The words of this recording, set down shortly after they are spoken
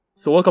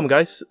So welcome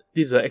guys,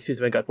 this is the Axis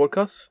Vanguard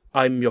podcast.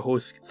 I'm your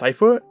host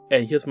Cypher,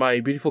 and here's my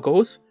beautiful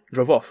co-host,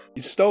 Dravoff.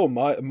 You stole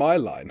my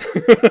line.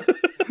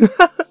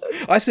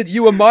 I said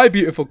you were my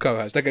beautiful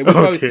co-host. Okay, we're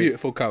both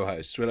beautiful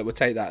co-hosts. We'll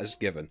take that as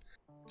given.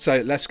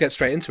 So let's get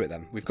straight into it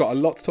then. We've got a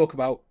lot to talk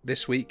about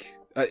this week.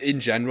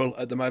 In general,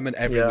 at the moment,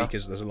 every week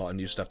there's a lot of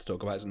new stuff to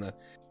talk about, isn't there?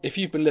 If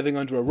you've been living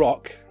under a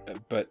rock,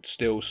 but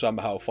still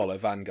somehow follow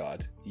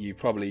Vanguard, you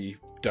probably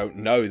don't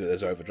know that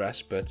there's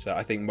Overdress, but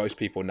I think most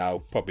people now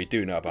probably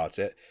do know about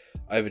it.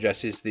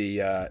 Overdress is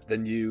the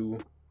new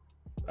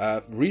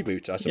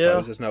reboot, I suppose.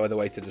 Yeah. There's no other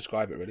way to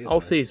describe it, really. I'll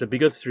say it's the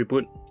biggest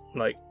reboot,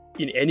 like,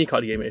 in any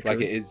card game, actually.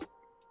 Like, it is.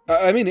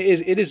 I mean,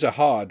 it is a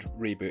hard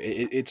reboot.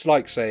 It's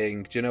like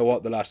saying, do you know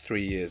what? The last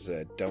 3 years,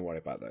 don't worry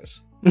about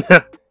those.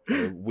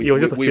 We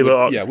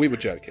were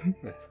joking.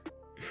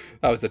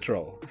 That was the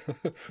troll.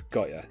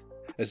 Got ya.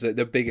 It's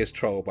the biggest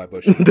troll by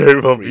Bush.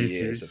 3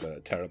 years of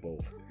a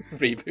terrible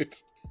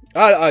reboot.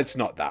 It's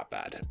not that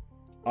bad.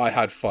 I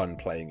had fun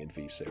playing in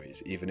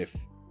V-Series, even if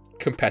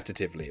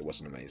competitively it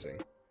wasn't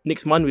amazing.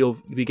 Next month we'll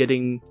be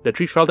getting the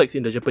 3 trial decks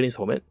in the Japanese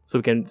format, so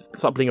we can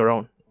start playing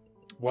around.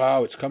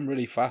 Wow, it's come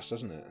really fast,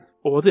 hasn't it?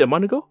 Or was it a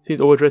month ago?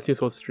 Since Overdress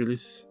News was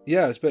released?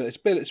 Yeah,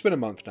 it's been a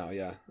month now.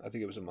 Yeah, I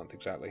think it was a month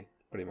exactly.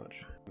 Pretty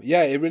much.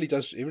 Yeah, it really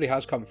does. It really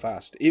has come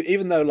fast.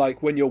 Even though,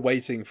 like, when you're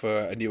waiting for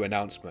a new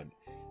announcement,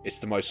 it's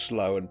the most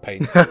slow and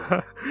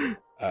painful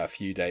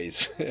few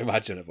days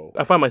imaginable.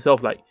 I find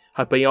myself, like,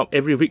 hyping up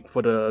every week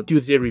for the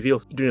Tuesday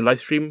reveals during the live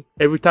stream.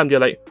 Every time they're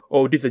like,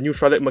 oh, this is a new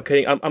Charlotte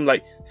mechanic. I'm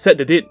like, set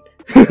the date.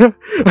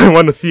 I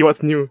want to see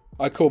what's new.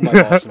 I called my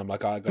boss and I'm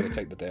like, I got to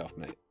take the day off,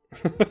 mate.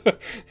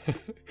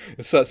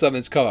 So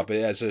something's come up.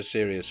 It's a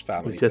serious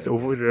family. It's just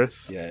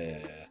Overdress. Yeah.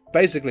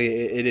 Basically,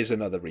 it is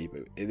another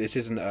reboot. This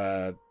isn't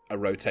a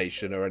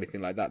rotation or anything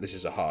like that. This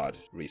is a hard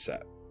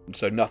reset.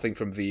 So nothing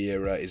from V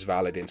era is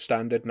valid in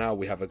standard now.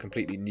 We have a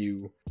completely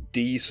new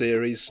D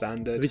series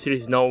standard. V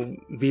series is now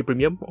V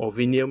premium or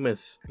Venium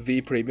as V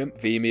premium,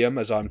 Vemium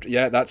as I'm.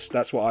 Yeah,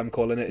 that's what I'm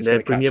calling it. It's going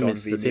to catch on.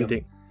 Is Vemium. The same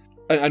thing.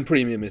 And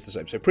premium is the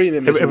same. So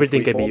premium is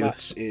everything all 3 can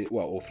formats. Be used.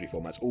 All 3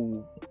 formats.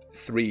 All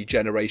 3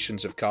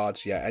 generations of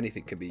cards. Yeah,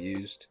 anything can be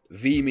used.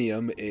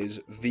 Vemium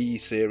is V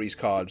series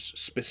cards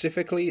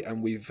specifically,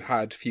 and we've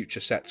had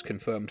future sets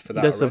confirmed for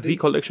that. There's already. A V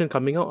collection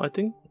coming out, I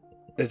think.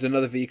 There's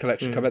another V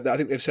collection coming. I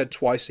think they've said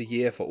twice a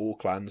year for all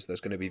clans. There's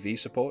going to be V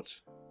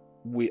supports.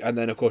 And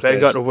then of course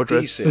Vanguard there's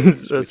Overdress. D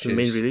series, That's the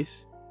main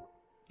release.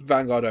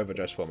 Vanguard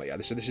Overdress format. Yeah,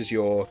 so this is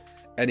your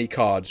any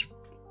cards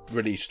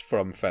released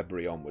from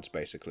February onwards,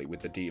 basically,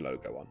 with the D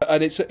logo on.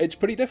 And it's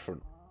pretty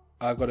different.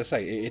 I've got to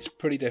say, it's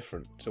pretty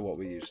different to what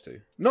we're used to.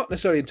 Not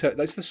necessarily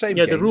it's the same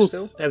game the rules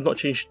still. Have not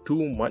changed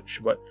too much,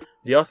 but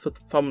there are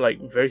some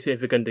like very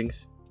significant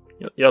things.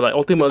 Yeah, like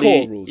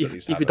ultimately,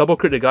 if you double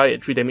crit the guy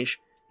at 3 damage,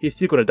 he's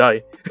still gonna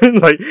die.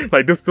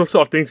 like those sort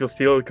of things will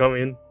still come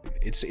in.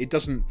 It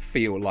doesn't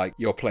feel like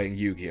you're playing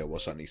Yu-Gi-Oh or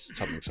something.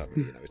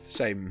 You know, it's the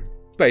same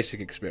basic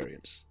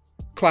experience.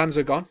 Clans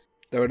are gone.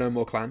 There are no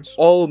more clans.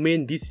 All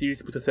main D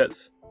series booster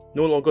sets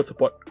no longer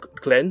support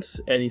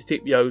clans, and instead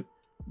we are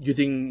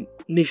using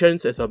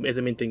nations as a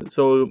main thing.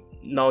 So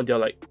now there are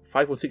like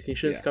 5 or 6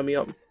 nations coming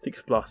up.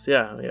 6 plus,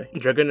 yeah.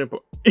 Dragon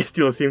is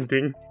still the same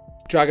thing.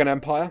 Dragon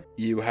Empire.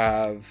 You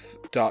have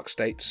Dark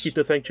States.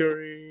 Keeper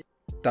Sanctuary.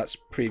 That's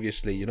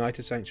previously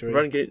United Sanctuary.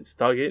 Renegade,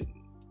 Stargate.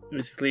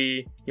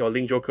 Basically, your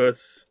Link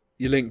Jokers.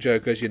 Your Link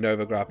Jokers, your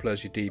Nova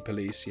Grapplers, your D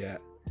Police, yeah.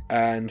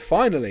 And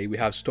finally, we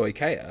have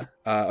Stoicheia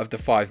of the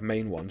 5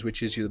 main ones,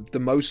 which is the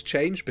most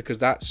changed because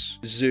that's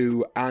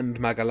Zoo and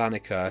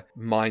Magallanica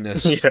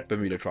minus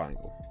Bermuda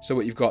Triangle. So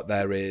what you've got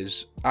there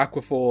is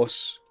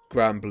Aquaforce,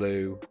 Grand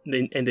Blue,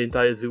 and the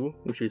entire Zoo,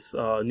 which is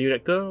New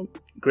Nectar,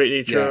 Great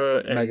Nature,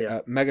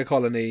 and Mega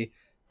Colony,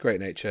 Great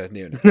Nature,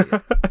 Neo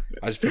Nectar.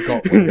 I just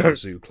forgot what the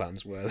Zoo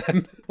clans were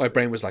then. My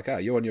brain was like,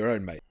 you're on your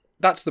own, mate.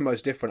 That's the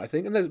most different, I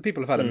think. And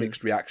people have had a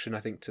mixed reaction, I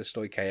think, to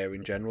Stoicheia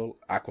in general.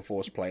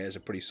 Aquaforce players are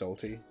pretty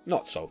salty.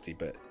 Not salty,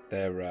 but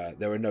there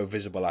are no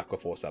visible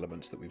Aquaforce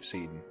elements that we've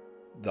seen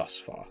thus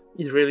far.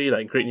 It's really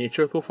like Great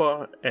Nature so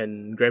far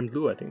and Grand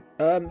Blue, I think.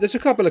 There's a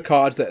couple of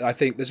cards that I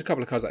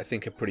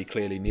think are pretty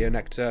clearly Neo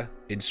Nectar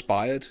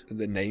inspired.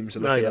 The names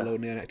are looking a little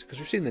Neo Nectar because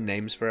we've seen the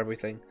names for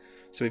everything.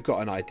 So we've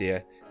got an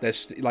idea.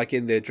 There's like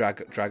in the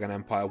Dragon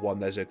Empire one,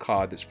 there's a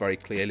card that's very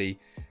clearly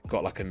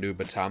got like a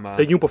Nubatama,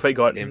 the new Perfect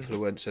God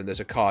influence, and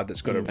there's a card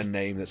that's got a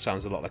name that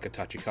sounds a lot like a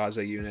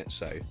Tachikaze unit.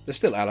 So there's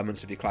still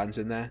elements of your clans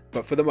in there,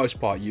 but for the most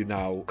part, you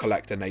now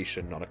collect a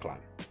nation, not a clan.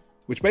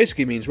 Which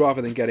basically means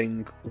rather than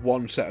getting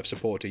 1 set of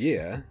support a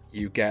year,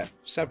 you get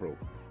several.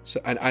 So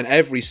and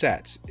every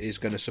set is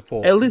going to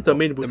support. At least the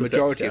main booster the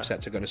majority sets, of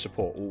sets are going to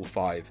support all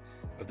 5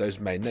 of those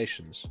main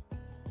nations.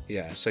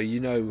 Yeah, so you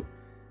know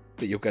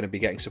that you're going to be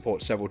getting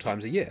support several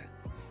times a year.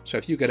 So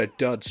if you get a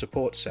dud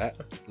support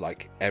set,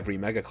 like every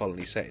Mega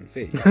Colony set in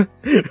V,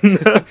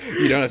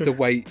 you don't have to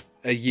wait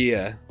a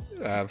year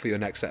for your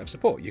next set of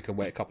support. You can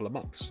wait a couple of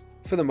months.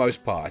 For the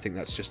most part, I think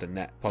that's just a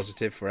net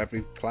positive for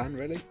every clan,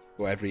 really,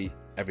 or every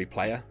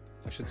player.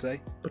 I should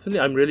say. Personally,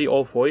 I'm really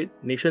all for it.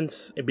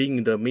 Nations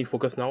being the main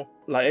focus now.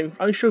 Like,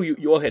 I'm sure you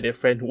all had a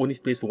friend who only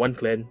plays one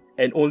clan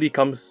and only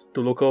comes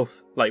to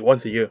locals like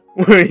once a year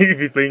if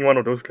he's playing one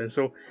of those clans.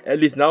 So at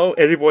least now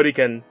everybody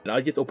can.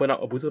 I just open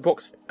up a booster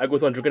box. I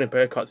go on Dragon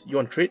Empire cards. You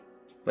want trade?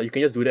 Like, you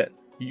can just do that.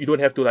 You don't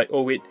have to like,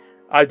 oh wait,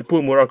 I have to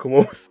pull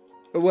Murakumos.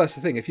 Well, that's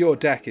the thing. If your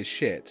deck is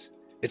shit,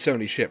 it's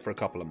only shit for a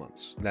couple of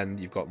months. Then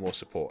you've got more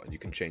support and you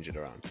can change it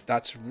around.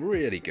 That's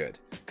really good.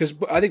 Because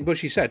I think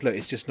Bushy said, look,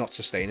 it's just not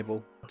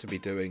sustainable to be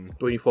doing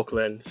 24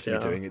 clans. be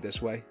doing it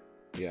this way.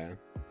 Yeah.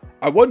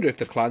 I wonder if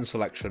the clan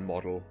selection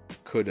model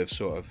could have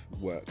sort of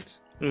worked.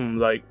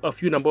 Like a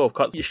few number of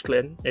cards each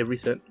clan every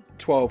set.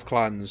 12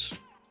 clans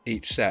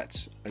each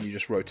set, and you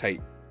just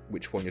rotate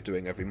which one you're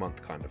doing every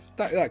month, kind of.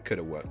 That could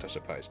have worked, I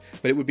suppose.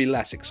 But it would be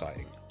less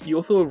exciting. You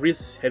also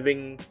risk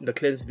having the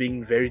clans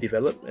being very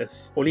developed,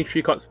 as only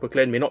 3 cards per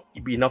clan may not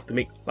be enough to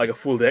make like a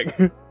full deck.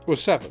 Well,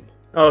 7.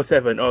 Oh,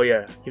 7. Oh,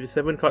 yeah. If it's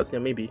 7 cards, yeah,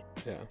 maybe.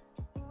 Yeah.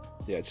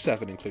 Yeah, it's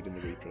 7 including the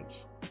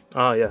reprints.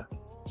 Ah, yeah.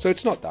 So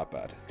it's not that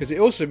bad. Because it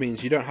also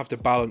means you don't have to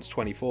balance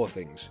 24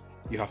 things.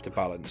 You have to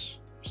balance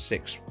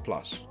 6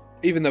 plus.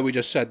 Even though we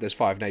just said there's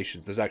 5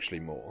 nations, there's actually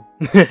more.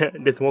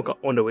 There's more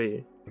on the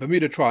way.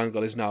 Bermuda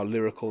Triangle is now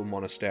Lyrical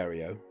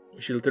Monasterio,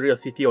 Which is literally a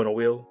city on a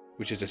whale.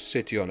 which is a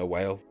city on a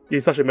whale.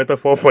 It's such a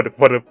metaphor for the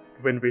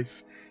fan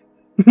base.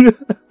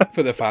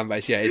 For the fan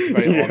base, yeah, it's a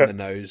very Yeah.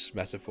 on-the-nose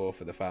metaphor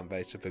for the fan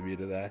base of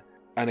Bermuda there.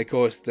 And of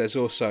course, there's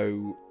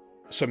also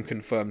some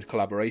confirmed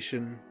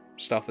collaboration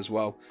stuff as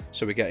well.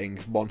 So we're getting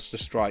Monster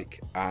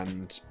Strike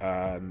and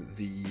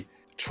the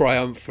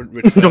triumphant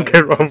return Don't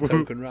get of Rambo.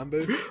 Token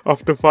Rambo.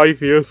 After 5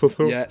 years or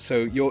so. Yeah,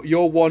 so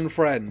your one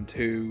friend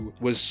who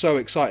was so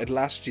excited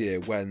last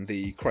year when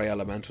the Cray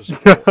Elemental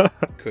support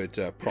could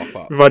prop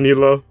up.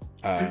 Vanilla.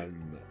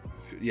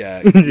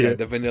 Yeah,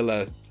 the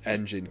vanilla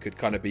engine could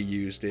kind of be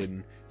used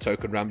in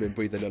Token Rambo and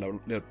breathe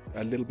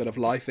a little bit of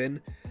life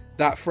in.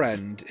 That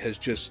friend has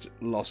just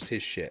lost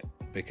his shit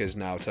because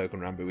now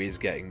Token Rambo is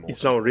getting more.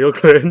 It's now a real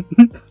clan.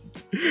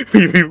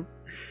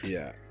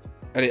 Yeah,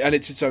 and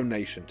it's its own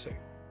nation too.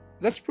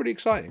 That's pretty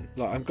exciting.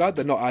 Like, I'm glad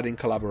they're not adding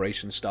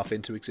collaboration stuff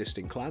into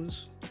existing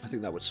clans. I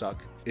think that would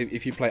suck.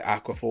 If you play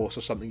Aquaforce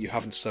or something, you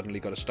haven't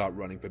suddenly got to start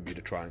running Bermuda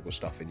Triangle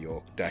stuff in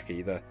your deck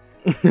either.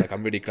 Like,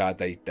 I'm really glad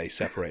they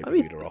separated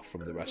Bermuda off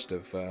from the rest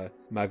of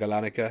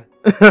Magalanica.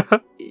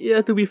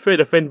 Yeah, to be fair,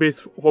 the fan base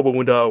for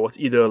Bermuda was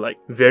either like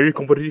very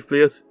competitive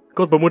players,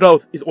 because Bermuda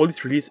is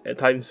always released at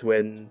times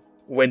when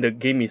the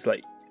game is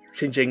like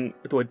changing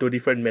to a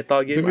different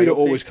meta game. Bermuda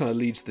always kind of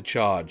leads the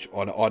charge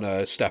on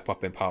a step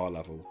up in power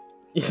level.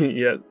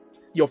 Yeah,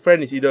 your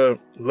friend is either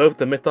love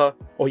the meta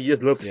or he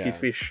just loves his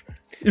fish.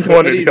 It's But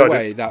one or the either other.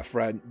 way, that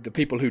friend, the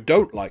people who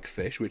don't like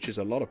fish, which is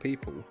a lot of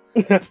people,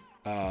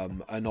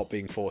 are not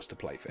being forced to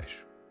play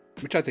fish,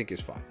 which I think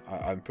is fine.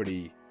 I'm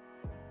pretty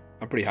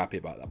happy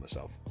about that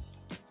myself.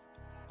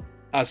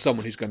 As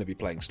someone who's going to be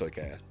playing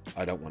Stoicheia,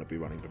 I don't want to be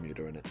running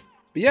Bermuda in it.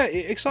 But yeah,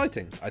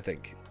 exciting, I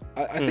think.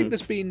 I think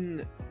there's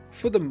been,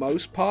 for the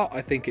most part,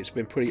 I think it's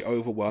been pretty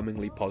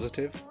overwhelmingly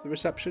positive, the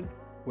reception.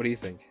 What do you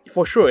think?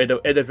 For sure, at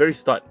the very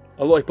start,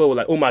 a lot of people were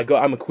like, "Oh my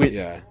god, I'm a quit."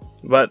 Yeah.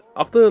 But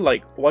after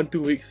like 1-2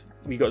 weeks,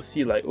 we got to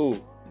see like,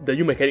 oh, the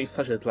new mechanics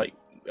such as like,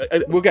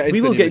 We'll get into we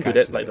the will new get into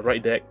mechanics that, in a like the bit.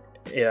 right deck,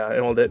 yeah,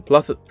 and all that.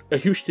 Plus, a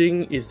huge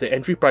thing is the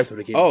entry price of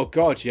the game, Oh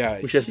god, yeah.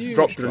 which has huge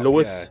dropped to the drop,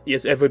 lowest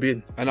it's ever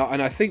been. And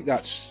I think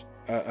that's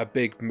a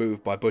big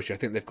move by Bush. I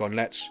think they've gone,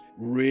 let's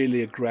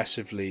really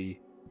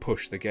aggressively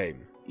push the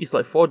game. It's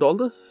like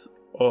 $4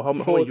 or how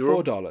much?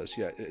 Euro? $4,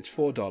 yeah, it's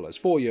 $4,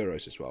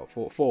 €4 as well,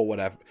 for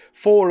whatever,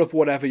 4 of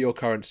whatever your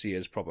currency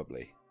is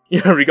probably.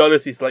 Yeah,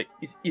 regardless, it's like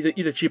it's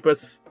either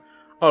cheapest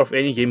out of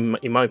any game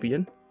in my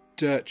opinion.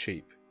 Dirt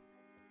cheap.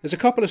 There's a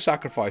couple of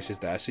sacrifices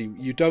there, so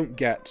you don't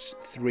get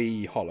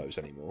 3 hollows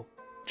anymore,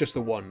 just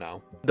the 1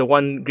 now. The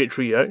one grade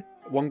 3, right?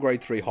 1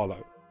 grade 3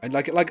 hollow, and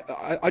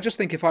I just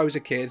think if I was a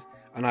kid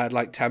and I had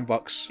like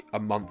 $10 a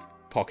month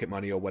pocket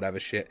money or whatever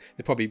shit,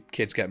 probably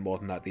kids get more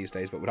than that these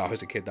days, but when I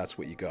was a kid, that's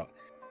what you got.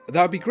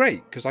 That would be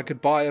great, because I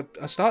could buy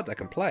a start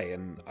deck and play,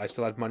 and I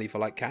still had money for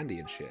like candy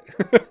and shit.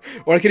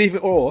 or I could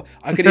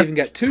even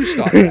get 2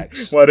 start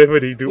decks. Whatever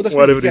they do, Well, that's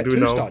whatever you they get do 2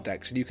 now. start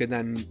decks, and you can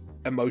then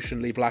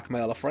emotionally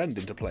blackmail a friend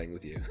into playing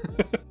with you.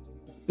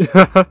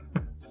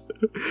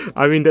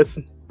 I mean, that's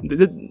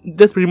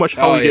pretty much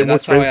how you get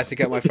that's most how I friends had to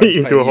get my friends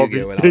into a playing hobby.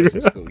 Yu-Gi-Oh when I was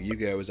in school.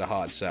 Yu-Gi-Oh was a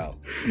hard sell.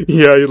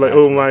 Yeah, you're So like, I had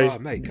oh to my, be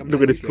like, mate, come look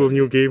play at this Yu-Gi-Oh. cool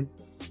new game.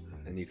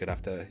 And you'd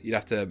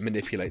have to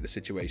manipulate the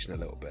situation a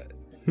little bit.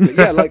 But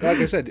yeah, like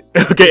I said,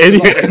 Okay,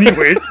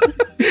 anyway.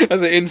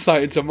 as an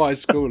insight into my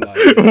school life.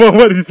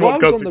 What is Well, I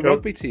was podcast on the become?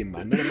 rugby team,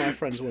 man. None of my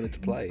friends wanted to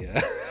play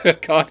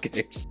card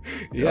games.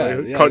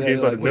 Card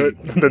games are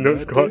 "What, the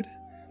nerd squad."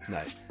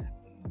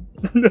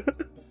 dude?" No.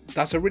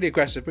 That's a really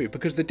aggressive move,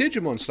 because the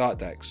Digimon start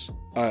decks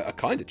are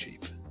kind of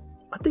cheap.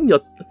 I think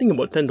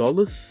about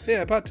 $10.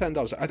 Yeah, about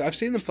 $10. I've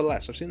seen them for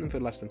less. I've seen them for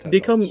less than $10. They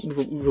come with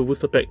a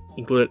booster pack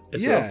included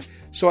as Yeah, well.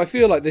 so I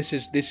feel like this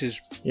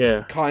is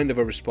Yeah. kind of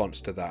a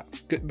response to that,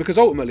 because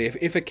ultimately,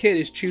 if a kid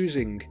is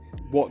choosing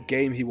what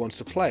game he wants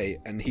to play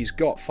and he's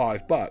got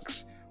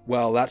 $5,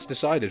 Well, that's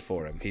decided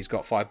for him. He's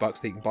got $5 that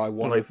he can buy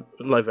one.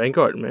 Like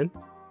Vanguard, man.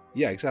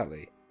 Yeah,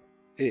 exactly.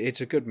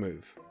 It's a good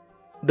move.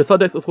 The sub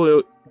decks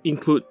also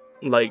include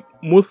like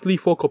mostly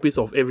 4 copies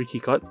of every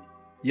keycard.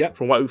 Yep.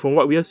 From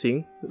what we are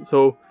seeing,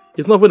 so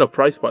it's not even a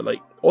price, but like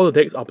all the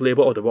decks are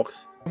playable out of the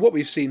box. What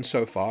we've seen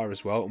so far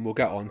as well, and we'll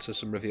get on to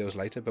some reveals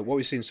later, but what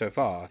we've seen so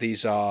far,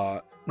 these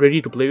are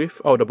ready to play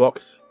with out of the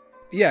box.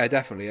 Yeah,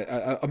 definitely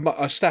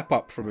a step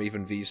up from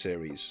even V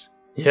Series.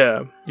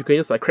 Yeah, you can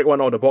just like crack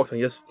one out of the box and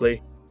just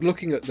play.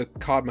 Looking at the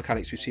card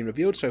mechanics we've seen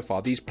revealed so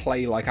far, these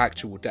play like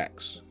actual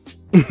decks.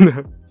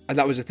 And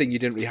that was the thing you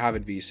didn't really have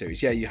in V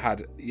Series. Yeah, you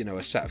had,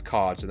 a set of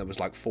cards and there was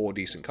like 4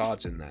 decent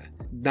cards in there.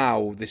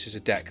 Now, this is a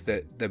deck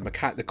that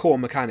the core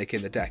mechanic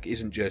in the deck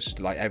isn't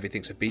just like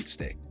everything's a beat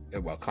stick.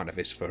 Well, kind of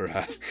is for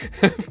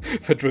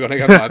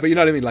Dragonic Empire, but you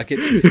know what I mean? Like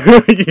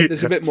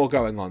there's a bit more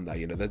going on there,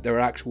 there are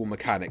actual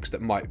mechanics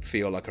that might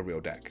feel like a real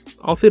deck.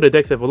 I'll say the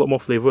decks have a lot more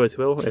flavor as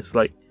well. It's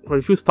like, from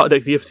a few start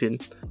decks you've seen,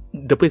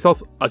 the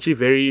playstyles are actually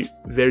very,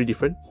 very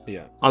different.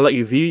 Yeah. Unlike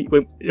with V,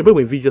 remember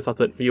when V just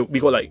started, we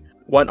got like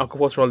one Aqua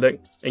Force trial deck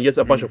and just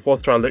a bunch of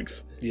Force trial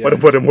decks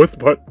for the most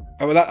part.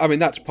 Oh, well,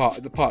 that's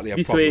partly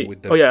a problem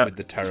with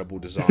the terrible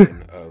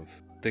design of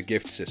the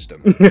gift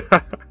system.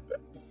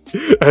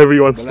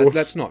 Everyone's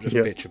let's not just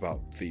bitch about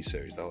V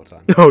Series the whole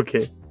time.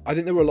 Okay. I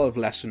think there were a lot of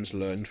lessons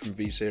learned from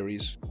V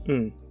Series.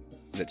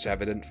 That's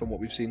evident from what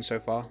we've seen so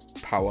far.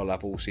 Power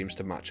level seems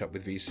to match up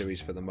with V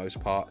Series for the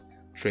most part.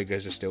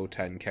 Triggers are still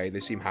 10k. They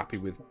seem happy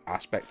with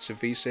aspects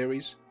of V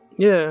Series.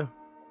 Yeah.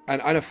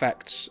 And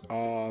effects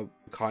are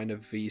kind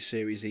of V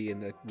Series-y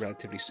and they're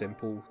relatively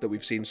simple that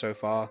we've seen so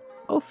far.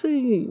 I'll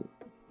say,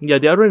 yeah,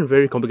 they aren't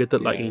very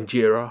complicated like in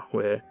G-Era,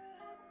 where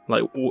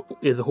like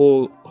there's a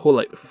whole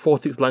like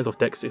 4-6 lines of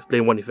text to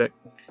explain one effect.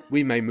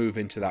 We may move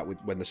into that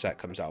when the set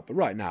comes out, but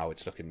right now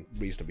it's looking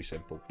reasonably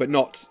simple. But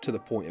not to the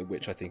point at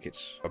which I think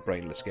it's a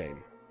brainless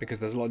game, because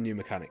there's a lot of new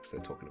mechanics they're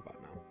talking about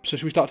now. So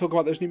should we start talking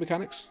about those new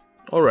mechanics?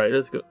 Alright,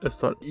 let's go. Let's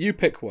start. You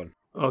pick one.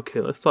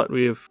 Okay, let's start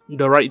with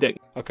the right deck.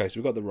 Okay, so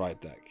we've got the right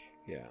deck,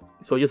 yeah.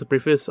 So just a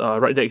preface,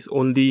 right deck is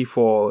only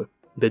for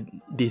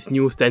this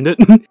new standard.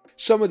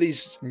 Some of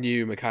these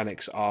new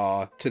mechanics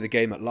are to the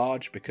game at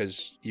large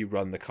because you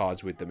run the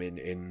cards with them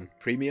in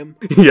premium.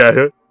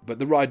 Yeah. But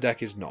the ride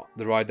deck is not.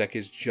 The ride deck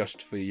is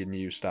just for your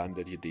new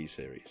standard, your D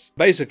series.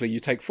 Basically,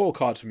 you take 4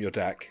 cards from your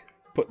deck,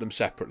 put them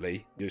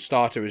separately. Your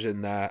starter is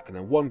in there, and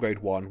then 1 grade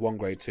 1, 1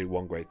 grade 2,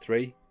 1 grade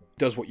 3.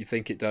 Does what you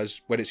think it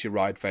does. When it's your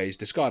ride phase,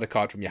 discard a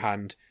card from your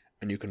hand,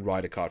 and you can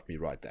ride a card from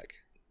your ride deck.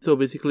 So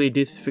basically,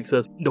 this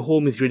fixes the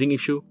whole misreading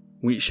issue,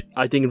 which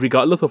I think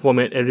regardless of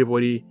format,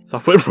 everybody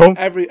suffered from.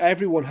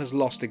 Everyone has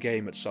lost a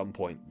game at some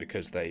point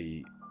because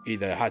they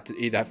either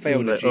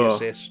failed a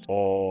G-assist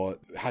or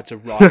had to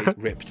ride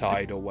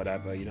Riptide or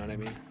whatever, you know what I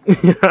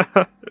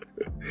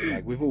mean?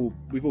 Like we've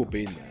all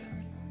been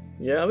there.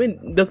 Yeah, I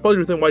mean that's probably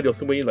the reason why there were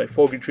so many like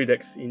 4 grade 3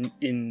 decks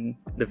in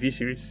the V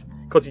series,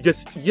 because you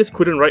just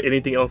couldn't write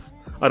anything else,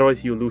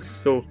 otherwise you lose.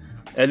 So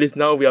at least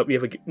now we have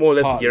a more or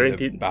less partly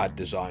guaranteed the bad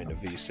design of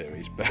V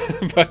series,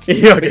 but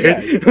yeah,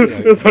 okay.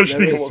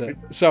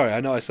 Sorry, I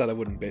know I said I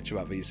wouldn't bitch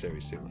about V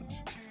series too much.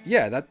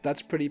 Yeah,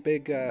 that's pretty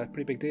big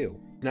deal.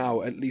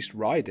 Now at least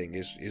riding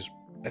is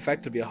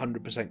effectively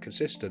 100%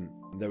 consistent.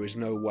 There is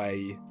no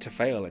way to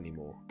fail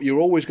anymore.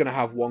 You're always going to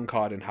have 1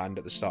 card in hand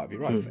at the start of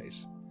your ride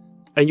phase,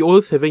 and you're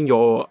always having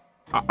your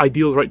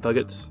ideal ride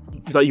targets.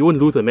 Like you won't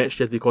lose a match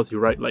just because you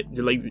ride like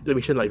the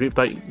mission like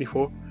Riptide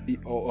before.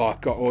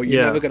 Or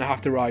you're never gonna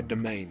have to ride the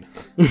main.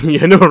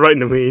 Yeah, never ride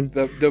the main.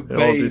 The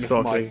bane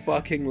of my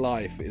fucking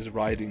life is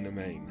riding the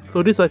main.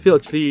 So this I feel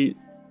actually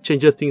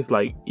changes things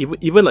like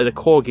even like the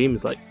core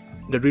games like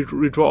the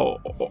redraw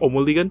or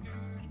mulligan.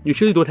 You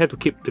usually don't have to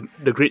keep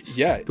the grids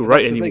to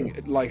ride anymore.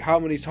 Thing. Like how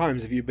many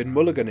times have you been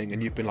mulliganing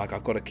and you've been like,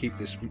 I've got to keep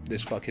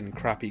this fucking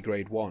crappy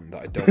grade 1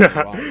 that I don't want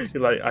to ride.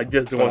 You're like, I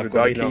just don't want to die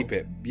now. I've got to keep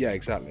it. Yeah,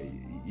 exactly.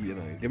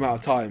 The amount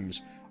of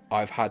times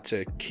I've had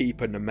to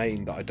keep a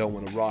domain that I don't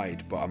want to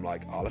ride, but I'm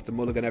like, I'll have to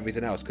mulligan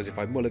everything else because if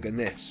I mulligan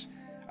this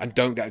and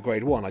don't get a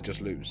grade 1, I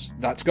just lose.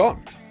 That's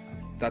gone.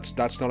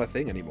 That's not a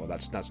thing anymore.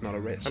 That's not a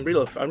risk. I'm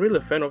really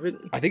a fan of it.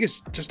 I think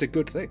it's just a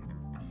good thing,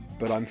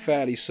 but I'm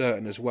fairly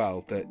certain as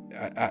well that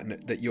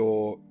that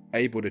you're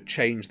able to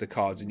change the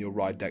cards in your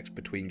ride decks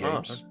between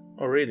games.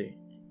 Oh, really?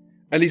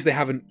 At least they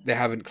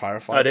haven't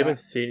clarified. They haven't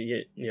seen it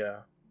yet.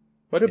 Yeah,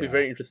 but it'll be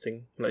very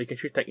interesting. Like you can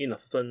actually tag in a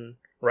certain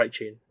ride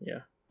chain.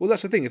 Yeah. Well,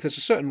 that's the thing. If there's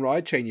a certain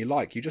ride chain you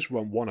like, you just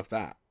run one of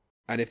that.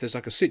 And if there's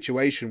like a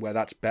situation where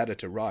that's better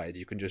to ride,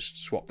 you can just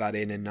swap that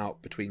in and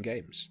out between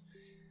games.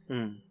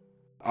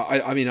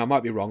 I mean, I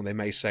might be wrong. They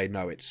may say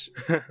no, it's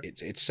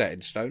set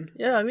in stone.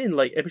 Yeah, I mean,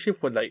 like especially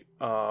for like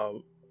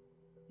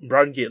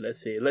Brown Gate,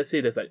 let's say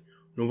there's like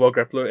Nova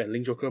Grappler and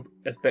Link Joker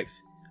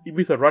aspects. If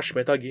it's a rush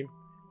meta game,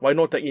 why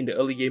not tag in the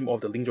early game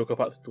of the Link Joker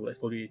parts to like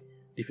slowly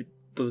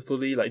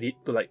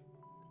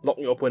lock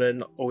your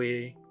opponent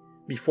away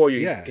before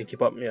you can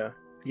keep up.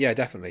 Yeah,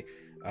 definitely.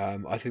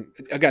 I think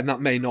again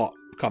that may not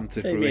come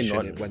to Maybe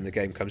fruition not. when the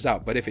game comes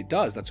out. But if it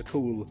does, that's a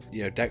cool,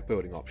 deck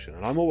building option.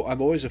 And I'm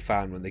always a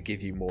fan when they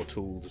give you more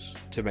tools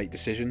to make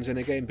decisions in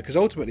a game, because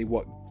ultimately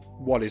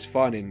what is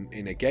fun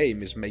in a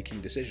game is making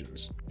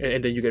decisions.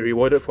 And then you get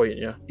rewarded for it,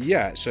 yeah.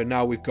 Yeah, so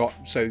now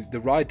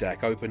the ride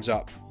deck opens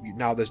up.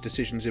 Now there's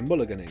decisions in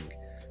mulliganing.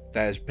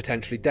 There's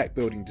potentially deck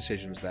building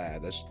decisions there.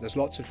 There's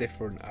lots of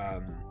different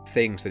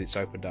things that it's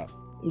opened up.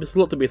 There's a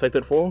lot to be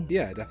excited for.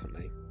 Yeah,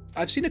 definitely.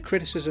 I've seen a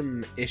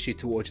criticism issued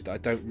towards it that I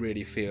don't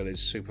really feel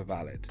is super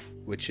valid,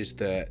 which is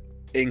that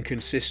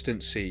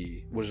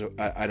inconsistency was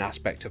an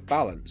aspect of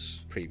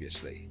balance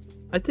previously.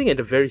 I think at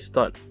the very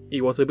start,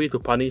 it was a way to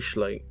punish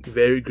like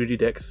very greedy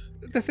decks.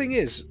 The thing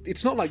is,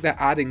 it's not like they're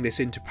adding this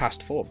into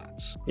past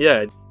formats.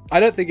 Yeah, I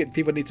don't think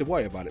people need to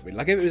worry about it. Really.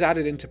 Like if it was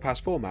added into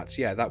past formats,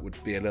 yeah, that would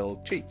be a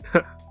little cheap.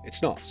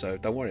 It's not, so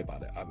don't worry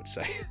about it, I would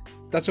say.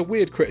 That's a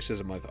weird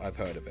criticism I've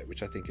heard of it,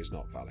 which I think is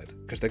not valid.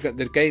 Because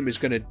the game is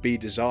going to be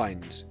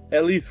designed...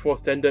 At least for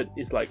standard,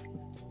 it's like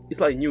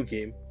a new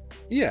game.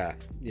 Yeah.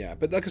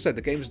 But like I said,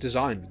 the game's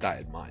designed with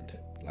that in mind.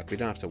 Like, we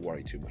don't have to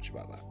worry too much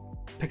about that.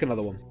 Pick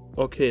another one.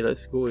 Okay,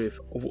 let's go with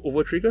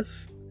over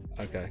triggers.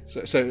 Okay,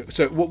 so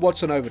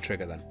what's an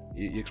overtrigger then?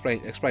 You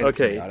explain it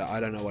to me. I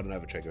don't know what an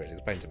overtrigger is.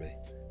 Explain to me.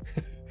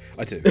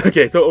 I do.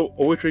 Okay, so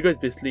overtrigger is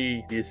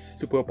basically this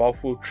super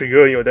powerful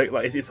trigger in your deck,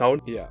 like as it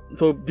sounds. Yeah.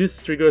 So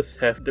these triggers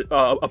have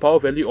a power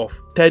value of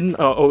 10.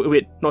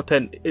 Not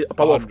 10. A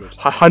power 100. of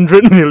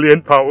 100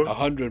 million power.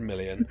 100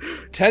 million.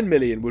 10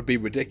 million would be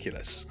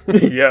ridiculous.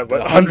 Yeah,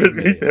 but 100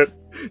 million.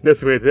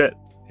 That's where it's at.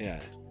 Yeah.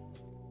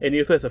 And it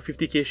also has a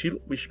 50k shield,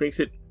 which makes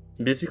it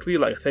basically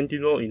like a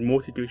sentinel in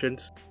most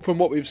situations. From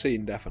what we've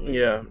seen, definitely.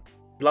 Yeah.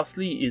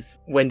 Lastly is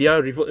when they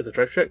are revealed as a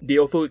drive track, they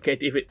also can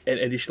activate an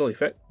additional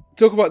effect.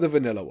 Talk about the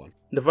vanilla one.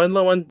 The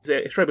vanilla one is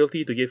an extra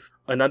ability to give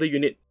another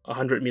unit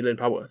 100 million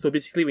power. So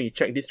basically when you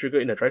check this trigger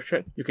in a drive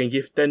track, you can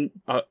give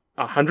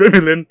 100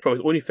 million from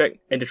its own effect,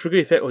 and the trigger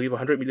effect will give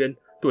 100 million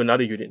to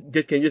another unit.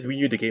 This can just win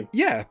you the game.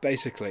 Yeah,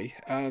 basically.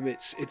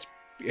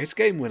 It's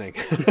game winning.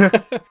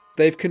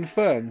 They've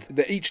confirmed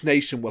that each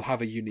nation will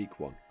have a unique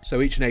one.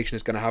 So each nation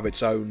is going to have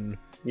its own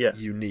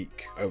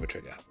unique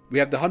overtrigger. We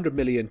have the 100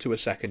 million to a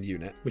second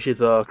unit. Which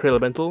is a Cray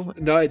Elemental.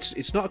 No,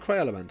 it's not a Cray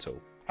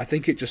Elemental. I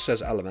think it just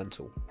says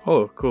Elemental.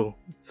 Oh, cool.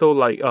 So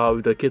like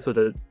with the case of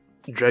the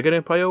Dragon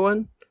Empire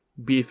one,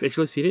 we've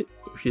actually seen it,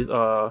 which is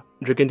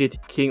Dragon Deity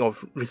King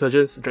of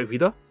Resurgence,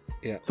 Dragvida.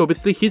 Yeah. So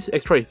basically his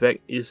extra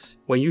effect is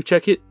when you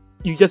check it,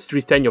 you just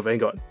restand your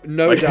Vanguard.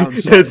 No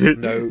downside.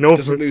 No,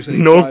 doesn't lose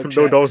any drive checks,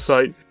 no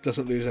downside.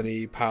 Doesn't lose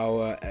any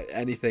power,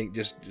 anything.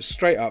 Just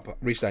straight up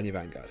restand your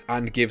Vanguard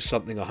and give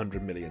something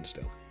 100 million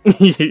still.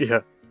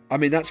 Yeah. I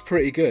mean, that's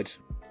pretty good.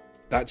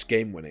 That's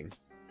game winning.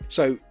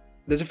 So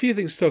there's a few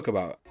things to talk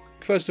about.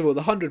 First of all, the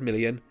 100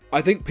 million.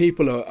 I think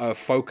people are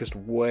focused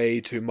way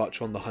too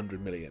much on the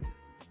 100 million.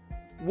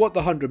 What the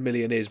 100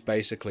 million is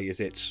basically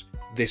is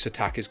this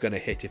attack is going to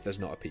hit if there's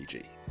not a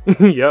PG.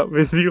 Yeah,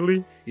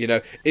 basically.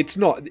 It's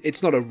not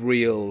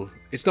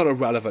a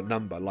relevant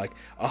number. Like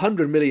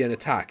 100 million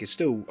attack is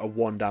still a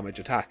 1 damage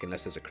attack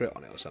unless there's a crit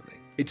on it or something.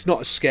 It's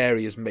not as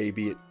scary as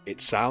maybe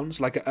it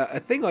sounds. Like a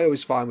thing I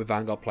always find with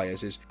Vanguard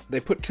players is they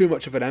put too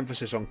much of an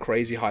emphasis on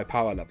crazy high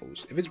power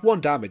levels. If it's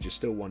 1 damage, it's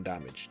still 1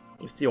 damage.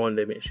 It's still 1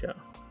 damage, yeah.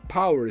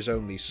 Power is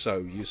only so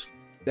useful.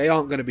 They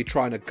aren't going to be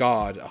trying to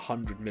guard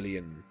 100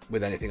 million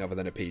with anything other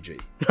than a PG.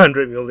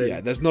 100 million.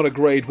 Yeah, there's not a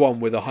grade 1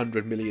 with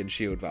 100 million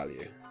shield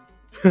value.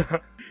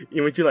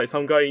 Imagine like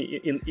some guy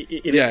in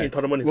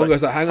tournament is one like,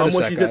 goes like, hang on a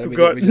second,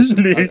 let me just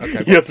okay,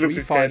 I've got 3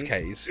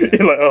 5Ks. Yeah.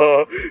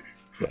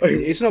 You're like,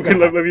 it's not going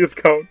to let me just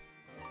count.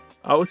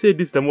 I would say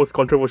this is the most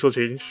controversial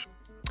change.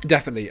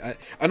 Definitely,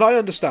 and I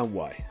understand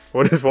why.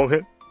 What is wrong with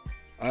it?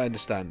 I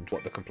understand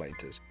what the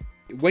complaint is.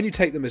 When you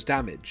take them as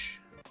damage,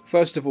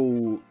 first of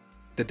all,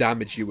 the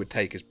damage you would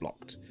take is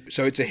blocked.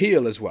 So it's a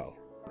heal as well.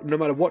 No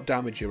matter what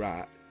damage you're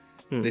at,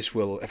 this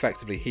will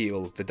effectively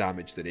heal the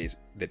damage that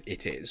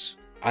it is.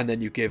 And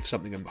then you give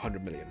something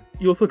 100 million.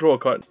 You also draw a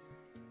card.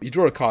 You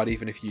draw a card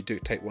even if you do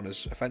take one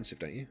as offensive,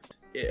 don't you?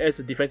 As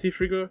a defensive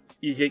trigger,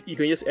 you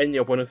can just end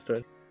your opponent's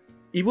turn.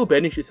 It will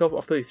banish itself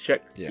after it's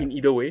checked in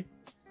either way.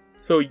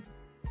 So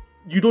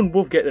you don't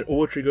both get an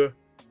over trigger.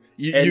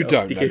 You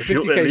don't. No. The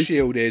 50k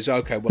shield is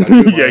okay. Well, I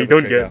drew my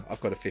over trigger.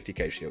 I've got a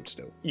 50k shield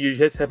still. You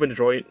just happen to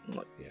draw it.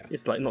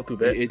 It's like not too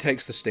bad. It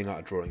takes the sting out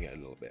of drawing it a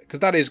little bit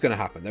because that is going to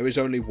happen. There is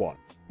only one.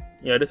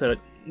 Yeah, that's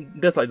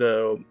like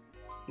the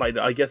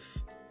I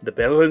guess the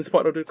balance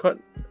part of the card.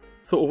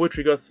 So over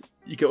triggers,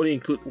 you can only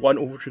include 1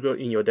 over trigger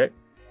in your deck.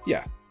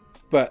 Yeah,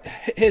 but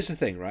here's the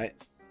thing, right?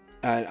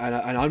 And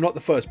I'm not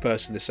the first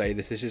person to say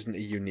this isn't a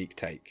unique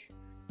take,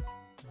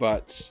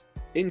 but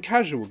in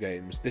casual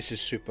games, this is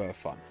super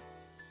fun.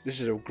 This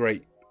is a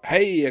great,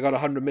 hey, I got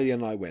 100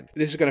 million, I win.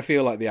 This is going to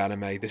feel like the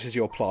anime. This is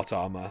your plot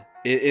armor.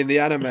 In the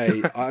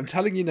anime, I'm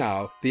telling you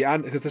now,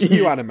 because there's a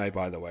new anime,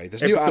 by the way.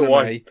 There's new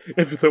anime.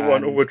 Episode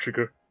 1 over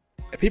trigger.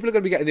 People are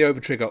going to be getting the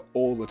over trigger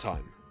all the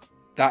time.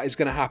 That is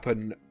going to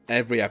happen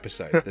every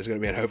episode. There's going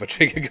to be an over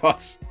trigger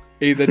god.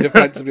 either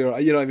defensively or,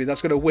 you know what I mean?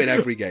 That's going to win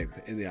every game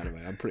in the anime,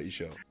 I'm pretty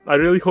sure. I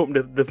really hope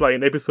there's like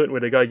an episode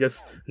where the guy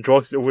just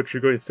draws the over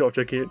trigger instead of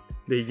checking it.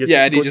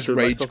 And he just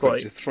rage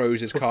quits, just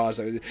throws his cars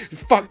over.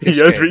 Fuck this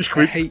game, rage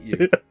quits. I hate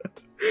you.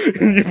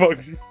 Yeah.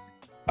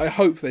 I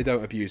hope they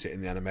don't abuse it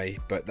in the anime,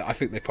 but I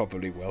think they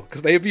probably will,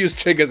 because they abuse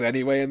triggers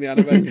anyway in the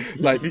anime.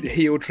 Like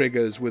heal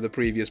triggers with a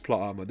previous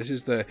plot armor. This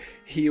is the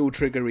heal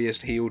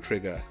triggeriest heal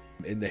trigger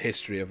in the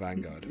history of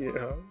Vanguard.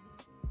 Yeah.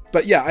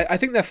 But yeah, I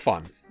think they're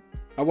fun.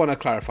 I want to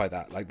clarify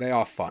that. Like, they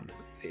are fun.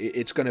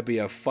 It's going to be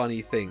a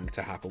funny thing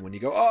to happen when you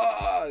go,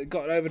 oh, I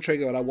got an over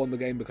trigger and I won the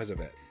game because of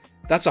it.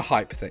 That's a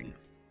hype thing.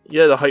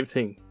 Yeah, the hype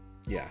thing.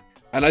 Yeah.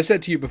 And I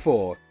said to you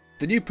before,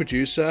 the new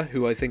producer,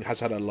 who I think has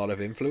had a lot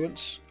of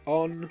influence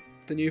on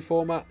the new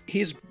format,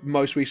 his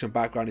most recent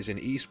background is in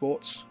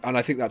esports, and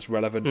I think that's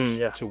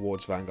relevant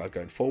towards Vanguard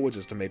going forwards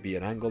as to maybe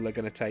an angle they're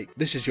going to take.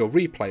 This is your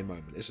replay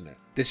moment, isn't it?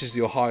 This is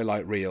your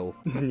highlight reel.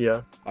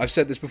 Yeah. I've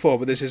said this before,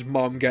 but this is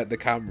Mom Get the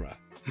Camera.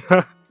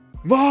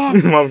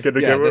 Mom! Mom Get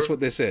the Camera. Yeah, that's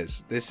what this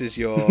is. This is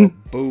your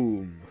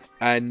boom.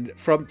 And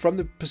from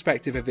the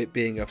perspective of it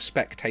being a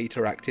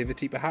spectator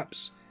activity,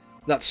 perhaps,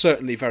 that's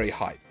certainly very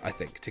hype, I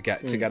think, to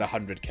get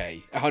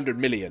 100k, 100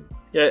 million.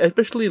 Yeah,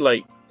 especially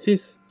like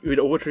since with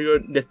the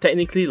Overtrigger, there's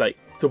technically like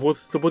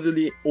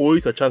supposedly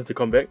always a chance to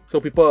come back.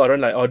 So people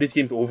aren't like, oh, this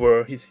game's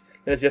over.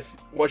 Let's just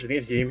watch the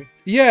next game.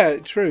 Yeah,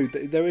 true.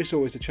 There is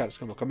always a chance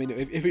to come back. I mean,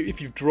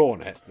 if you've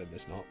drawn it, then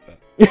there's not.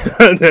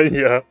 But then,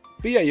 yeah.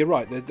 But yeah, you're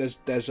right.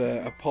 There's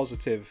a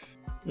positive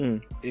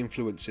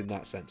influence in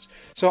that sense.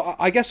 So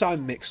I guess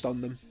I'm mixed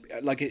on them.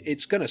 Like,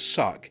 it's gonna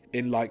suck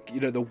in, like,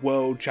 you know, the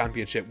World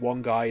Championship.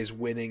 One guy is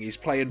winning, he's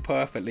playing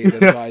perfectly, the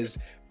other guy's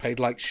played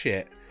like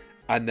shit,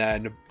 and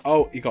then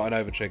he got an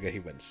over trigger, he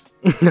wins.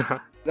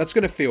 That's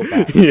gonna feel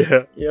bad.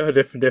 Yeah,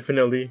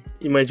 definitely.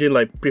 Imagine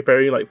like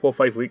preparing like 4 or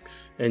 5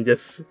 weeks and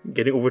just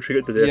getting over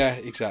triggered to death. Yeah,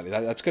 exactly.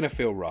 That's gonna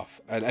feel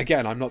rough. And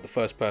again, I'm not the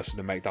first person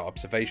to make that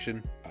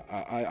observation.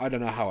 I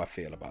don't know how I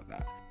feel about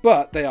that.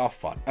 But they are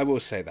fun. I will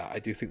say that. I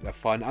do think they're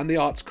fun. And the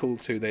art's cool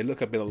too. They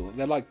look a bit...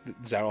 They're like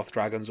Zeroth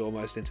dragons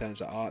almost in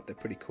terms of art. They're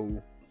pretty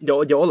cool. They're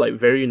all like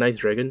very nice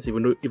dragons,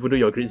 even though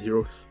you're great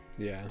zeros.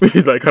 Yeah. Which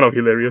is like kind of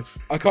hilarious.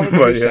 I can't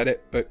remember who said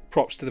it, but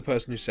props to the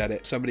person who said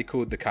it. Somebody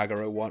called the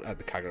Kagero one... the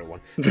Kagero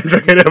one. The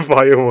Dragon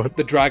Empire one.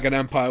 The Dragon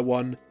Empire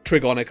one.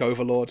 Trigonic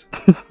Overlord,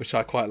 which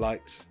I quite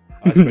liked.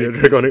 I was very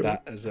pleased with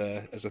that as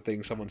a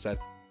thing someone said.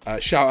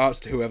 Shout outs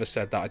to whoever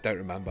said that. I don't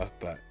remember,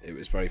 but it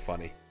was very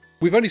funny.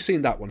 We've only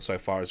seen that one so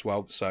far as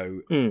well, so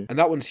and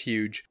that one's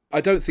huge.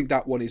 I don't think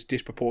that one is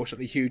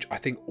disproportionately huge. I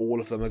think all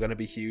of them are going to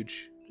be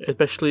huge.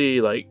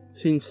 Especially like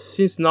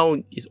since now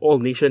it's all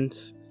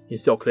nations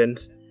instead of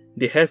clans,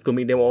 they have to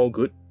make them all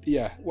good.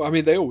 Yeah, well, I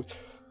mean they all.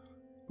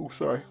 Oh,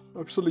 sorry,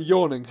 I'm suddenly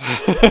yawning.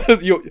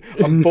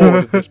 I'm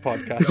bored of this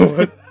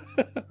podcast.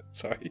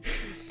 Sorry.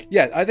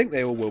 Yeah, I think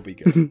they all will be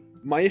good.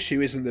 My issue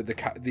isn't that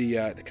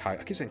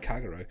I keep saying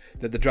Kagero,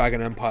 that the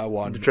Dragon Empire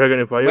one. The Dragon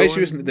Empire. My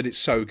issue isn't that it's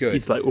so good.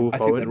 It's like I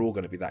think they're all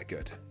going to be that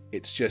good.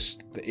 It's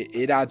just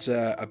it adds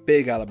a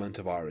big element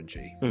of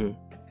RNG.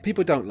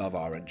 People don't love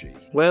RNG.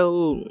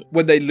 Well,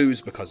 when they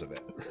lose because of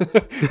it,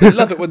 they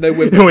love it when they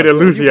win. When they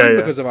lose,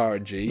 because of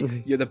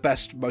RNG, you're the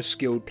best, most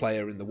skilled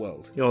player in the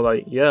world. You're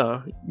like,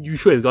 yeah, you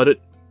should have got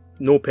it.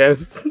 No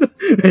pass.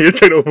 You're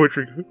trying to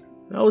overtrigger.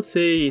 I would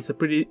say it's a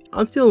pretty...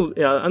 I'm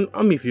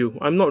with you.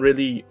 I'm not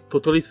really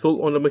totally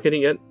sold on the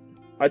mechanic yet.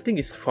 I think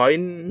it's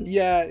fine.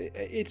 Yeah,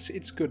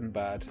 it's good and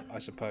bad, I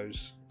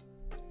suppose.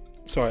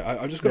 Sorry,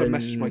 I'm just going to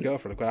message my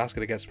girlfriend. I'm going to ask her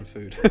to get some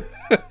food.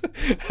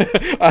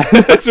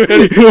 That's a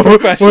really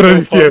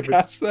professional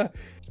podcast there.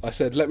 I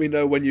said, let me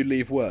know when you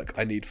leave work.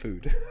 I need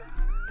food.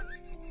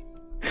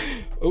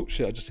 Oh,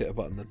 shit, I just hit a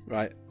button then.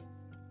 Right.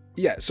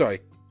 Yeah, sorry.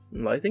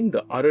 I think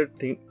the other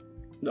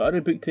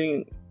big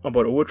thing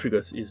about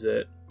Overtriggers is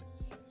that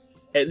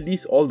at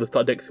least all the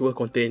start decks will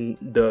contain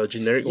the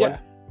generic one.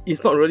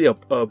 It's not really a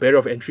barrier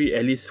of entry,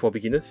 at least for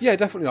beginners. Yeah,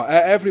 definitely not.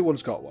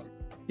 Everyone's got one.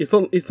 It's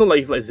not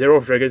like Zero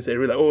of Dragons and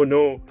we're like, oh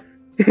no,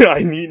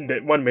 I need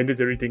that one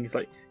mandatory thing. It's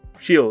like,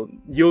 chill,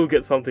 you'll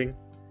get something.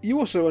 You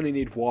also only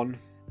need one.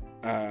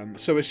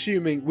 So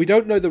assuming... We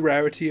don't know the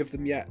rarity of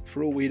them yet.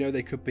 For all we know,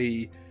 they could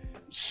be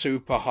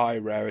super high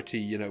rarity,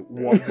 you know,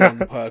 one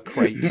per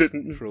crate,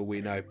 for all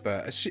we know.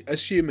 But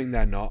assuming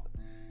they're not...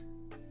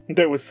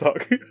 That would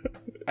suck.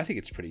 I think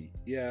it's pretty...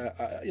 Yeah,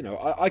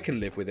 I can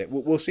live with it.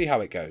 We'll see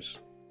how it goes.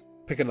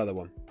 Pick another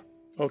one.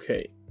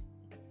 Okay.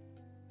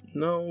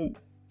 No...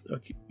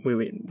 Okay.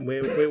 Wait.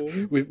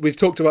 We've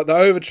talked about the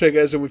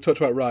overtriggers and we've talked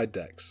about ride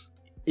decks.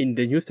 In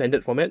the new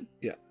standard format,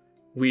 yeah,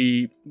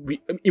 we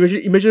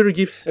imaginary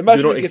gifts.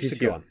 Imaginary gifts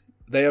are gone.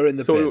 They are in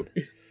the bin.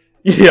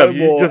 Yeah, no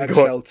more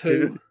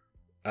XL2.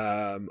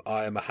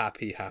 I am a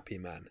happy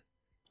man.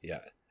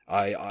 Yeah,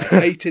 I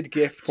hated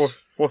gifts.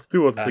 Force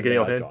 2 was getting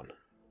out hand. Gone.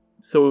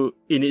 So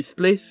in its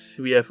place,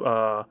 we have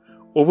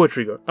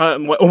Overtrigger.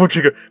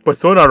 Overtrigger.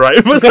 Persona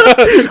Ride.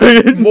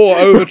 More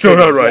Overtrigger.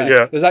 Persona Ride,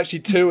 yeah. There's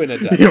actually two in a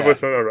deck. Yeah,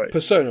 Persona Ride.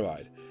 Persona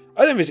Ride.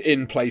 I don't know if it's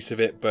in place of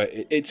it, but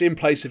it's in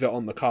place of it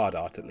on the card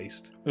art at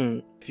least.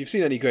 If you've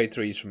seen any grade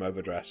 3s from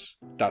Overdress,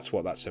 that's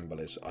what that symbol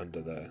is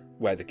under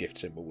where the gift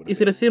symbol would be.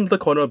 It's in the same little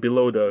corner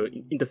below the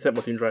intercept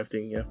button drive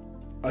thing, yeah.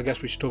 I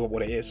guess we should talk about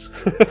what it is.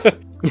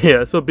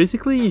 Yeah, so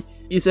basically,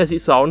 it's as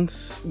it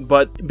sounds,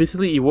 but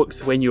basically it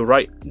works when you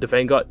write the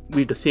Vanguard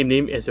with the same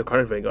name as your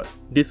current Vanguard.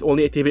 This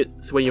only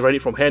activates when you write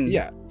it from hand.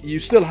 Yeah, you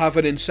still have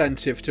an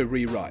incentive to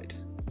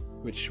rewrite,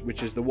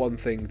 which is the one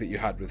thing that you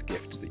had with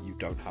gifts that you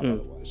don't have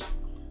otherwise.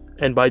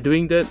 And by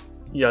doing that,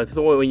 yeah,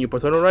 so when you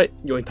persona write,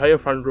 your entire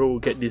front row will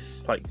get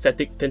this like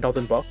static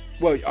 10,000 bar.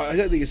 Well, I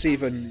don't think it's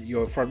even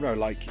your front row.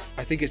 Like,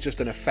 I think it's just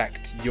an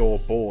effect your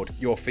board,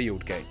 your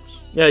field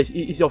gains. Yeah,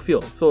 it's your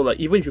field. So like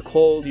even if you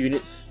call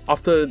units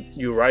after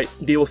you write,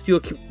 they'll still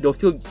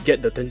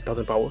get the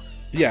 10,000 power.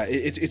 Yeah,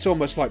 it's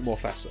almost like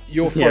Morfessa.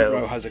 Your front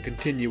row has a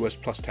continuous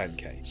plus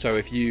 10k. So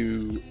if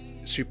you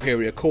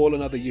superior call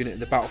another unit in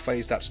the battle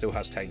phase, that still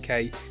has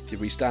 10k. If you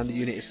restand a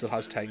unit, it still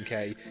has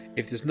 10k.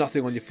 If there's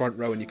nothing on your front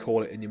row and you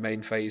call it in your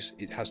main phase,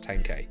 it has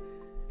 10k.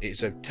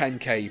 It's a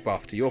 10k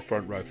buff to your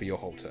front row for your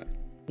whole turn.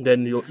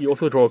 Then you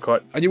also draw a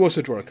card. And you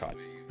also draw a card.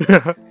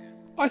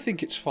 I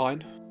think it's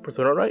fine.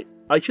 Persona right?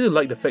 I actually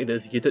like the fact that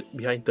it's gated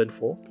behind turn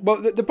 4.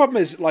 Well, the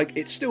problem is, like,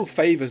 it still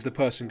favours the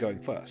person going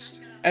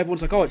first.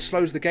 Everyone's like, oh, it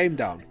slows the game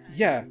down.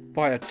 Yeah,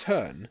 by a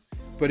turn,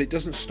 but it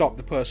doesn't stop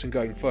the person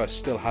going first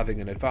still having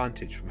an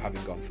advantage from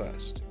having gone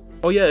first.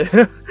 Oh yeah,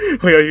 oh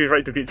yeah, you're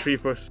right to get 3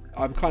 first.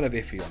 I'm kind of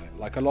iffy on it.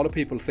 Like, a lot of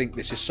people think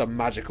this is some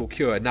magical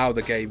cure. Now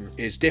the game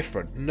is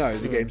different. No,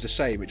 the game's the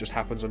same. It just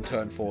happens on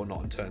turn 4, not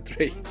on turn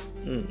 3.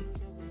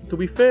 To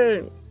be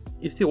fair,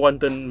 you still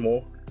want turn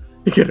more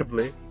you get to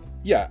play.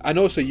 Yeah, and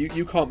also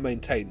you can't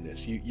maintain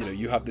this.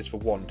 You have this for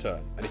one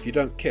turn, and if you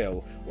don't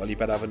kill, well, you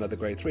better have another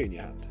grade 3 in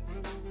your hand.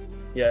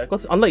 Yeah,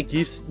 because unlike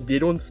gifts, they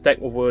don't stack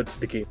over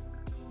the game.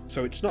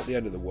 So it's not the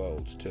end of the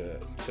world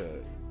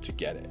to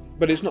get it,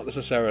 but it's not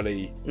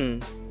necessarily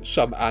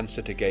some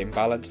answer to game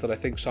balance that I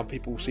think some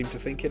people seem to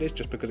think it is,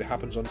 just because it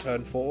happens on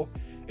turn 4.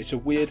 It's a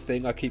weird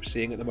thing I keep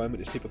seeing at the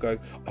moment, is people going,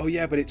 oh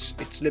yeah, but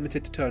it's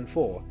limited to turn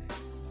 4.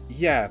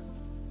 Yeah,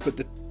 but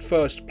the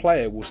first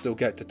player will still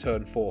get to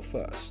turn 4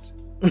 first.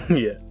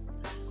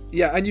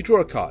 Yeah, and you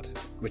draw a card,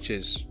 which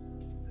is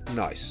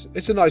nice.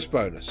 It's a nice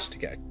bonus to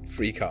get a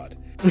free card.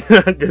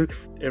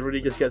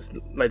 Everybody just gets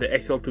like the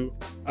XL2.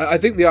 I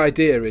think the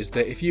idea is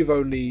that if you've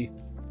only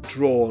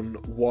drawn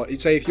one,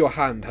 say if your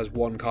hand has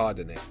one card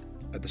in it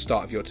at the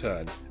start of your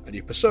turn and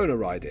you persona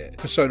ride it,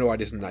 persona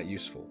ride isn't that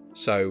useful.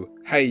 So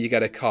hey, you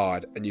get a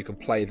card and you can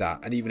play that,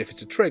 and even if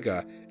it's a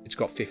trigger, it's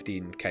got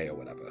 15k or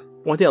whatever.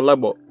 One thing I like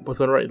about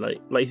persona ride,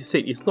 like you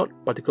said, it's not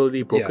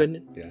particularly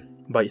broken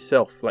by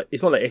itself. Like,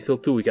 it's not like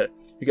XL2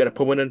 you get a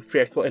permanent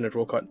free XL and a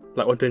draw card.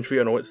 Like on turn 3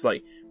 onwards,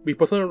 like with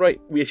persona ride,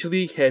 we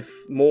actually have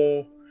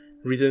more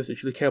reasons to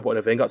actually care about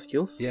the Vanguard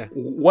skills. Yeah.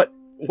 What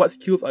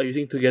skills are you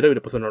using together with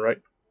the persona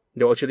ride?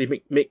 They'll actually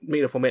make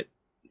the format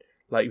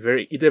like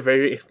either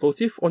very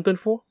explosive on turn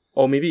 4,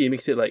 or maybe it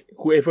makes it like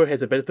whoever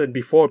has a better turn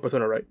before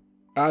persona ride.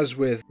 As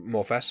with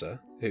Morfessa,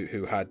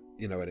 who had,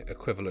 an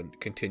equivalent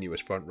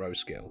continuous front row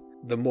skill,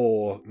 the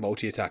more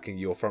multi-attacking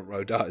your front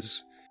row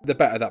does, the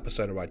better that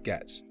persona ride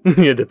gets.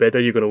 Yeah, the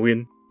better you're gonna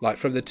win. Like,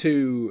 from the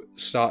 2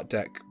 start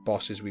deck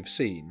bosses we've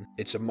seen,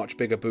 it's a much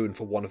bigger boon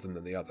for one of them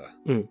than the other.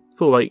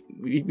 So, like,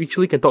 we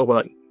actually can talk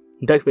about, like,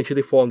 decks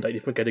actually fall into like,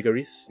 different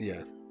categories.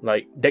 Yeah.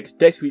 Like,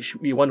 decks which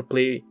we want to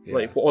play,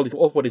 like, for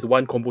this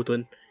one combo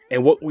turn,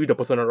 and work with the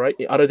persona right.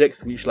 In other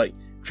decks which, like,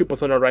 treat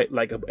persona right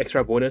like an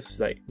extra bonus,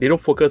 like, they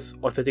don't focus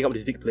on setting up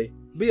this big play.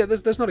 But yeah,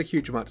 there's not a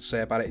huge amount to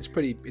say about it. It's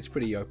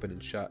pretty open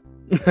and shut.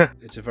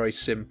 It's a very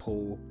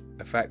simple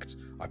effect.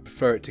 I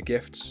prefer it to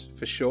gifts,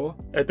 for sure.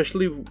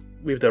 Especially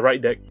with the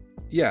right deck.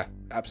 Yeah,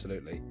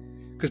 absolutely.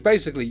 Because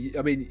basically,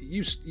 I mean,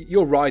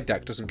 your ride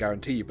deck doesn't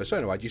guarantee you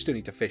persona ride. You still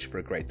need to fish for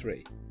a grade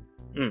 3.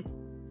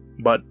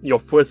 But your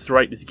first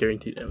ride is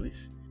guaranteed, at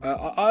least.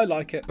 I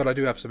like it, but I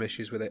do have some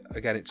issues with it.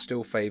 Again, it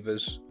still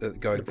favours the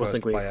going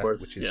first player,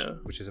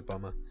 which is a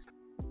bummer.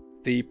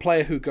 The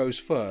player who goes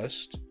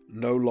first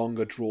no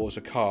longer draws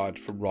a card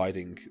from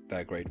riding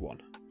their grade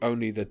 1.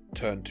 Only the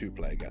turn 2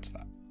 player gets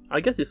that. I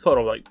guess it's sort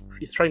of like,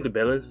 it's trying to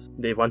balance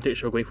the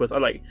advantage of going first.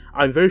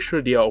 I'm very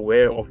sure they are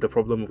aware of the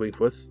problem of going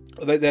first.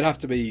 They'd have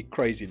to be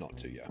crazy not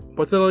to, yeah.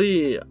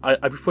 Personally,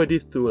 I prefer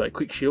this to like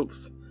quick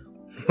shields.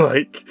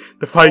 Like,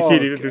 the 5k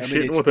didn't do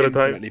shit most of the time. It's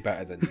infinitely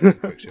better than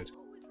quick shields.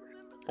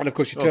 And of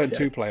course, your turn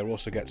 2 player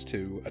also gets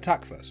to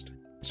attack first.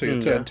 So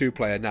your turn 2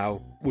 player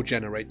now will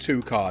generate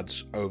 2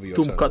 cards over your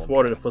turn 1 cards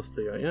more than the first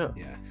player, yeah.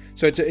 Yeah.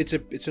 So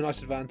it's a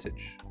nice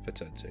advantage for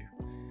turn 2.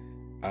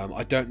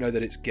 I don't know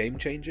that it's game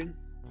changing.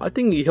 I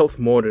think it helps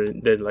more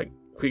than like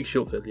quick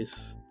shields, at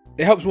least.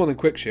 It helps more than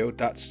quick shield.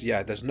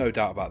 There's no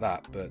doubt about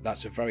that. But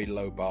that's a very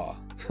low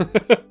bar.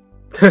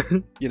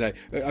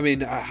 I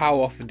mean, how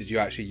often did you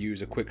actually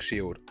use a quick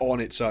shield on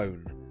its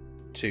own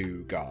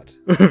to guard?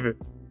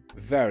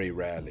 Very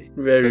rarely.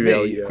 For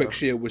me, yeah. quick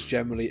shield was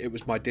generally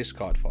my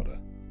discard fodder.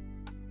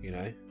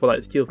 For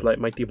like skills like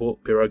Mighty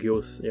Bolt,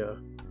 Piragios, yeah.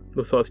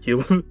 those sort of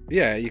skills.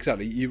 Yeah,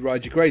 exactly. You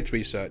ride your grade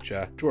 3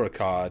 searcher, draw a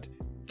card,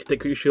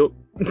 Take quick shield,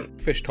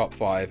 fish top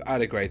 5,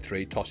 add a grade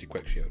 3, toss your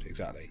quick shield.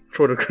 Exactly.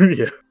 throw the crew,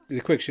 yeah.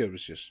 The quick shield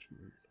was just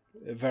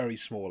a very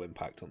small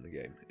impact on the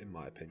game, in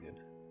my opinion.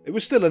 It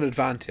was still an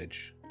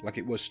advantage. Like,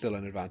 it was still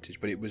an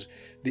advantage, but it was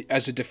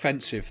as a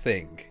defensive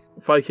thing.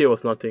 5k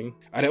was nothing.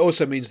 And it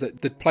also means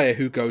that the player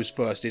who goes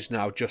first is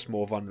now just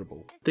more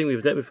vulnerable. I think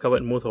with that we've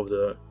covered most of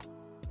the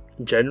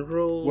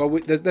general... Well,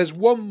 there's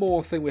one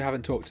more thing we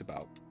haven't talked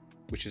about,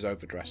 which is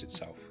Overdress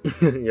itself.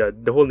 yeah,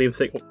 the whole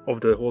namesake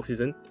of the whole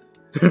season.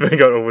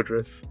 Vanguard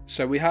Overdress.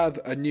 So we have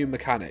a new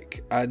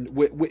mechanic, and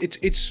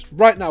it's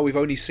right now we've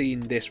only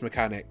seen this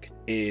mechanic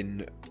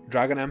in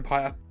Dragon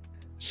Empire.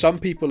 Some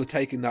people are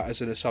taking that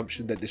as an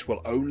assumption that this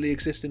will only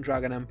exist in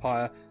Dragon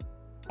Empire.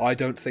 I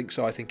don't think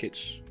so. I think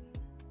it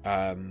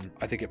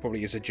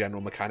probably is a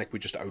general mechanic.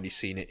 We've just only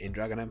seen it in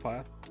Dragon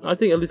Empire. I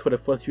think at least for the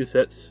first few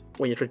sets,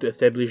 when you're trying to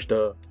establish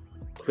the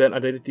clan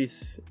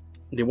identities,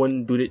 they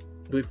won't do it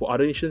for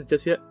other nations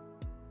just yet.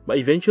 But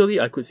eventually,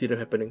 I could see them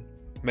happening.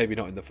 Maybe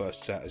not in the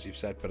first set, as you've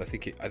said, but I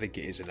think it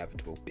is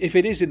inevitable. If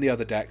it is in the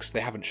other decks,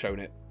 they haven't shown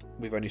it.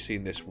 We've only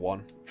seen this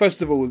one.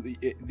 First of all,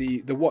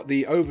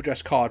 the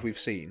Overdress card we've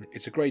seen,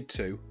 it's a grade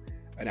 2,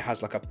 and it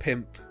has like a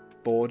pimp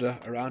border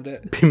around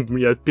it. Pimp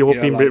border.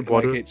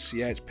 Like it's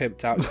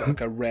pimped out. It's got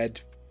like a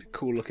red,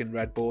 cool looking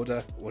red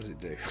border. What does it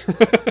do?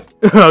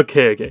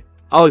 Okay.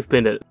 I'll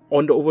explain that.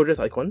 On the Overdress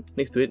icon,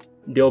 next to it,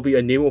 there'll be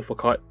a name of a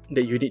card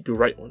that you need to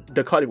write on.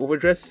 The card with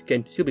Overdress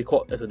can still be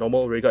called as a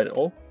normal rearguard and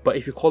all, but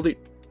if you call it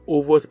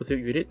over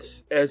specific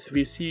units, as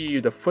we see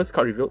the first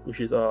card revealed,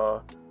 which is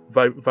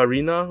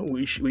Varina,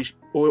 which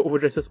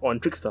overdresses on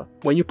Trickstar.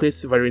 When you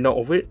place Varina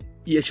over it,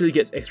 it actually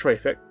gets extra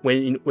effect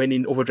when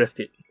in overdress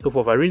state. So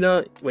for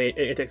Varina, when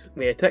it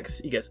attacks,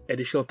 it gets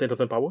additional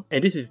 10,000 power,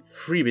 and this is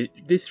free.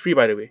 This is free,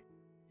 by the way.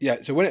 Yeah.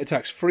 So when it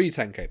attacks, free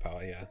 10k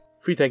power. Yeah.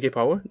 Free 10k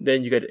power.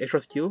 Then you get an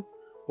extra skill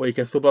where you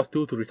can Soul Blast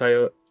 2 to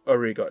retire a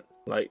rearguard.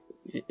 Like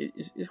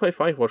it's quite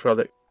fine for a trial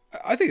deck.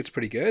 I think it's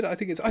pretty good. I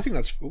think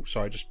that's. Oh,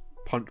 sorry, just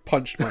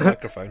punched my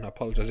microphone. I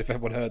apologize if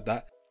everyone heard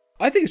that.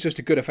 I think it's just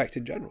a good effect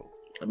in general.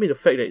 I mean, the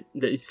fact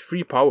that it's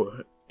free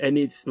power and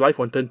it's life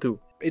on turn 2.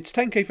 It's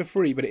 10k for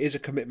free, but it is a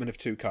commitment of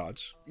 2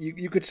 cards.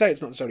 You could say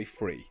it's not necessarily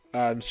free.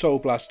 Soul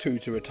Blast 2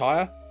 to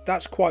retire,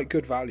 that's quite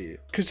good value.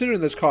 Considering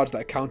there's cards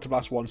that are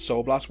Counterblast 1,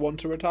 Soul Blast 1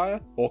 to retire,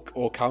 or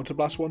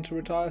Counterblast 1 to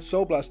retire,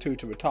 Soul Blast 2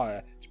 to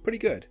retire, it's pretty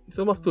good.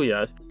 Soul Blast 2,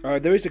 yeah.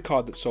 There is a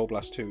card that's Soul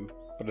Blast 2,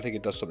 but I think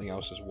it does something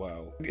else as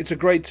well. It's a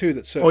grade 2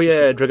 that searches... Oh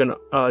yeah, Dragon,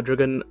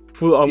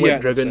 full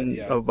armored dragon,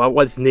 yeah.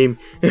 What's his name?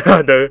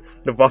 the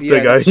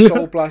buster guy.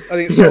 Soul Blast, I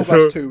think it's Soul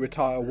Blast 2,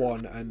 retire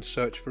 1, and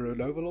search for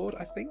an Overlord,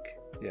 I think.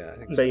 Yeah, I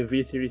think so. The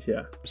V series,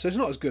 yeah. So it's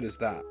not as good as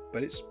that,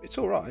 but it's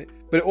alright.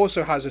 But it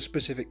also has a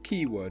specific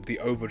keyword, the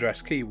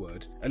Overdress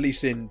keyword. At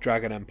least in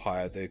Dragon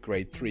Empire, the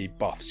grade 3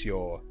 buffs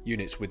your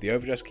units with the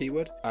Overdress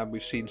keyword. And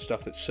we've seen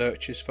stuff that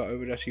searches for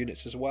Overdress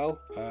units as well.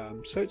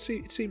 So it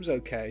seems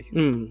okay.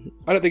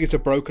 I don't think it's a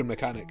broken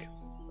mechanic.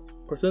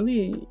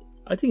 Personally,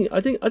 I think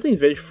it's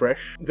very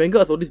fresh.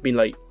 Vanguard has always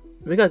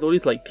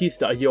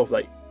teased the idea of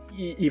like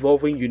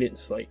evolving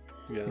units, like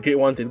grade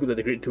 1s and good at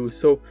the grade 2s.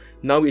 So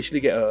now we actually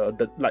get a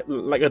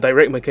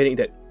direct mechanic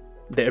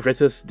that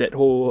addresses that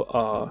whole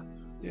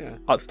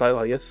art style,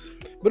 I guess.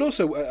 But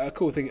also a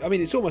cool thing, I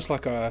mean, it's almost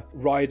like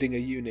riding a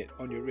unit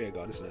on your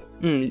rearguard, isn't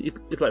it?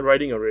 It's like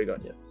riding a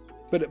rearguard, yeah.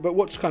 But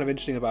what's kind of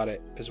interesting about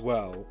it as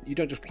well, you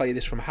don't just play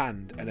this from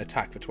hand and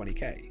attack for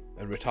 20k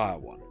and retire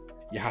 1.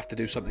 You have to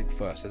do something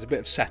first. There's a bit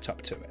of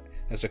setup to it.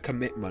 There's a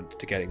commitment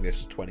to getting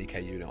this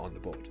 20k unit on the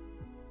board.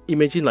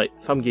 Imagine like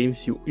some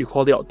games you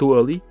call it out too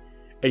early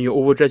and your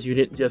overdress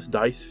unit just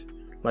dies.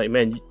 Like,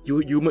 man,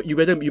 you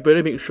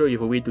better make sure you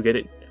have a way to get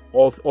it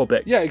all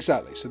back. Yeah,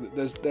 exactly. So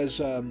there's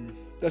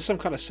some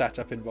kind of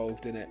setup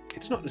involved in it.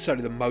 It's not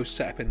necessarily the most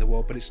setup in the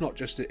world, but it's not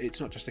just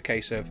a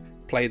case of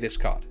play this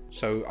card.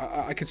 So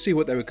I can see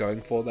what they were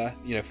going for there.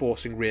 You know,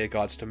 forcing rear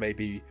guards to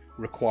maybe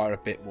require a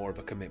bit more of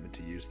a commitment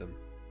to use them.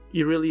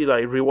 It really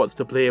like rewards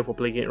the player for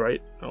playing it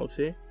right, I would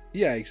say.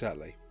 Yeah,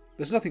 exactly.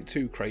 There's nothing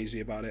too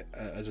crazy about it,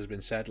 as has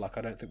been said. Like,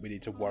 I don't think we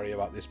need to worry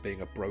about this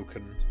being a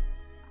broken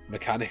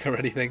mechanic or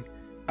anything.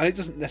 And it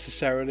doesn't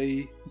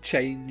necessarily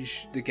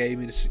change the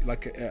game in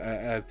like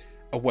a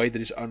way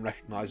that is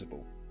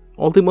unrecognizable.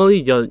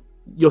 Ultimately,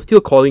 you're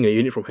still calling a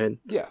unit from hand.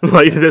 Yeah.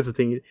 Like, that's the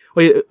thing.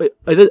 Oh, yeah,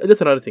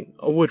 that's another thing.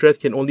 Overdress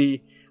can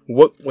only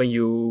work when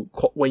you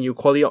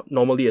call it out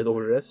normally as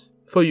overdress.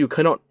 So you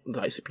cannot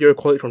like superior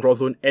call it from draw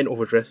zone and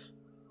overdress,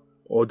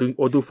 or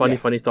do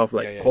funny stuff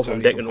like call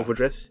from deck and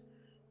overdress.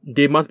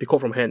 They must be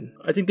called from hand.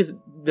 I think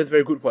that's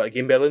very good for like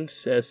game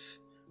balance, as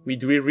we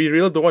really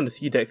don't want to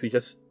see decks we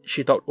just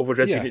shit out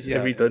overdress units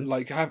every turn.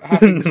 Like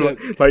having to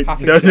like,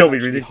 having to actually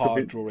really hard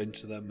stupid. Draw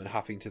into them and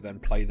having to then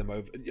play them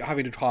over,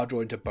 having to hard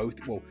draw into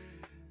both. Well,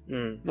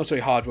 not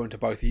so hard draw into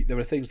both. There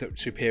are things that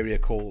Superior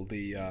call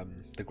the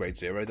grade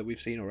 0 that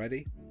we've seen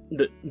already.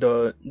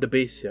 The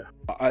base, yeah.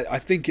 I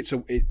think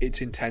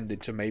it's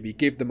intended to maybe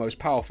give the most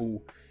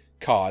powerful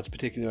cards,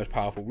 particularly the most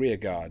powerful rear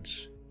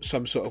guards,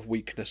 some sort of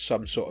weakness,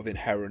 some sort of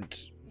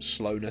inherent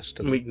slowness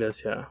to them.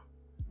 Weakness, yeah.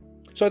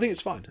 So I think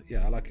it's fine.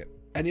 Yeah, I like it.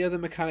 Any other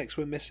mechanics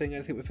we're missing?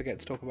 Anything we forget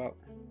to talk about?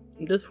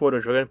 Just for the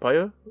Dragon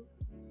Empire.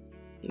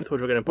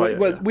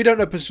 Well, we don't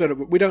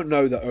know. We don't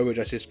know that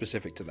overdress is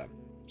specific to them.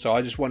 So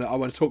I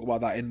want to talk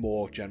about that in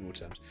more general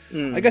terms.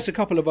 I guess a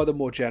couple of other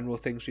more general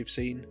things we've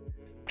seen.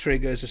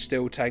 Triggers are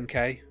still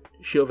 10k.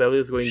 Shield value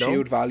is going down.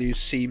 Shield value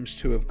seems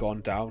to have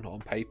gone down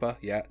on paper.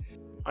 Yeah.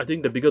 I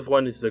think the biggest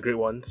one is the Great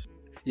Ones.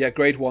 Yeah,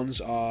 grade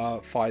 1s are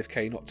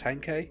 5k, not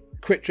 10k.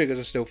 Crit triggers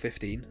are still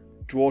 15.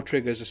 Draw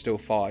triggers are still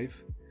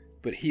 5.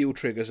 But heal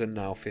triggers are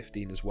now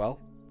 15 as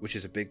well, which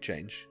is a big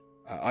change.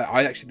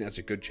 I actually think that's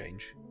a good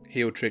change.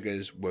 Heal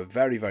triggers were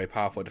very, very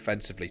powerful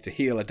defensively to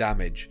heal a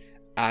damage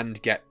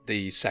and get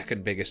the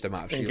second biggest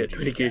amount of shield. And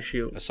get 20k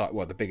shield.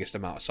 The biggest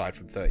amount aside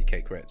from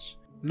 30k crits.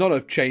 Not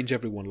a change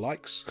everyone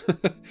likes.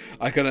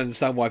 I can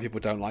understand why people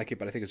don't like it,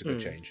 but I think it's a good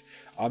change.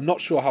 I'm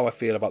not sure how I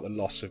feel about the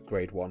loss of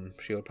grade 1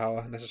 shield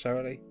power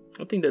necessarily.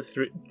 I think that's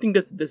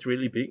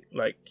really big.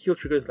 Like, heal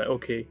trigger is like,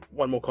 okay,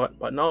 one more card.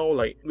 But now,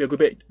 like, we are going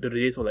back to the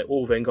days of like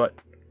old Vanguard,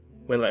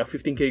 when like a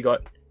 15k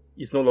guard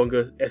is no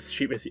longer as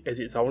cheap as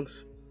it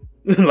sounds.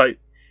 Like,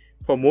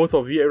 for most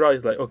of the era,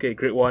 it's like, okay,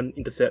 grade 1,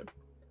 intercept,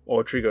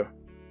 or trigger.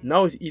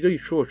 Now it's either you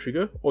throw a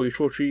trigger, or you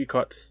throw 3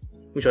 cards,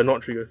 which are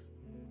not triggers.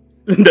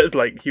 That's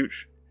like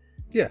huge.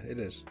 Yeah, it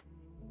is.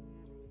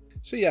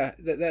 So yeah,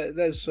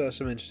 there's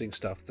some interesting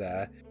stuff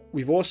there.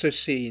 We've also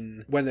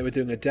seen, when they were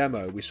doing a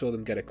demo, we saw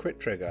them get a crit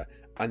trigger,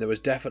 and there was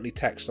definitely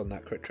text on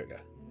that crit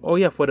trigger. Oh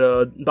yeah, for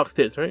the Dark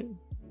States, right?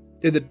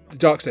 In the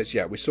Dark States,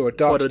 yeah, we saw a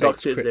Dark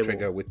States crit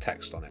trigger with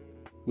text on it.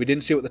 We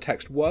didn't see what the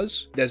text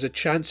was. There's a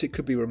chance it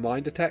could be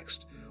reminder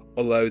text,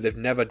 although they've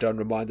never done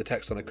reminder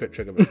text on a crit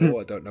trigger before.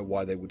 I don't know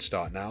why they would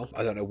start now.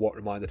 I don't know what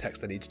reminder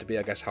text there needs to be.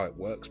 I guess how it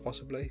works,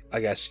 possibly. I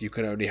guess you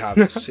can only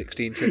have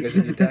 16 triggers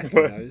in your deck,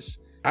 who knows?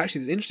 Actually,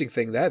 there's an interesting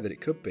thing there that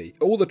it could be.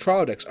 All the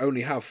trial decks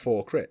only have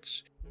 4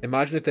 crits.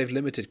 Imagine if they've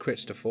limited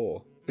crits to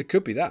 4. It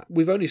could be that.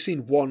 We've only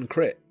seen 4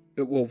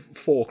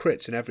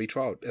 crits in every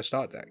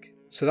start deck.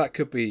 So that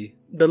could be...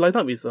 The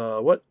lineup is,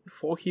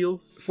 4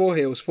 heals? 4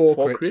 heals, 4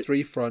 crits,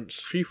 3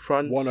 fronts, 3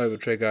 fronts, 1 over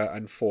trigger,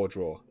 and 4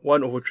 draw.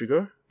 1 over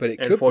trigger, but it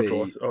and could 4 be,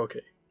 draws. Oh,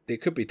 okay.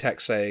 It could be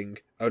text saying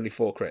only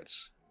 4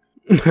 crits.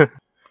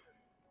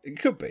 It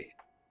could be.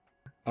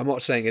 I'm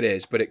not saying it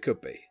is, but it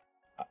could be.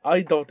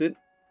 I doubt it.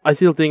 I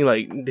still think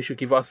like they should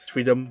give us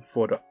freedom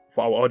for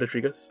our other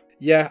triggers.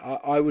 Yeah,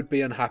 I would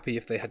be unhappy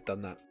if they had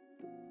done that.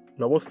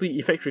 No, mostly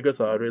effect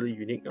triggers are really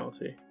unique, I'll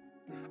say.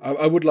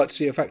 I would like to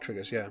see effect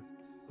triggers, yeah.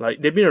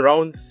 Like, they've been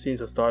around since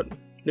the start.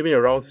 They've been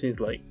around since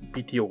like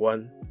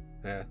PTO1.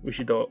 Yeah. Which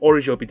is the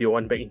original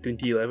PTO1 back in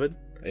 2011.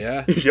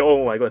 Yeah.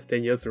 Oh my god, it's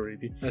 10 years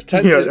already. It's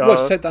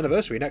 10th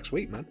anniversary next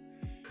week, man.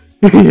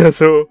 Yeah,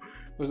 so...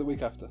 Was it the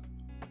week after?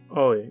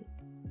 Oh, yeah.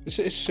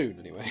 It's soon,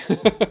 anyway.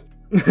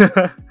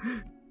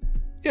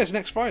 Yeah, it's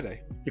next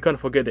Friday. You can't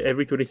forget that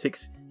every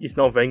 26 is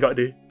now Vanguard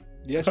Day.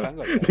 Yes,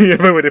 Vanguard Day. Do you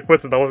remember when they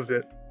first announced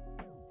it?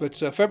 But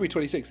February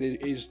 26th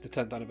is the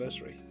 10th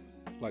anniversary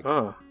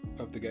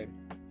of the game.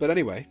 But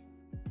anyway,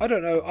 I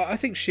don't know. I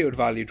think shield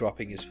value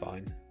dropping is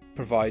fine,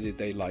 provided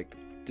they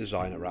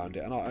design around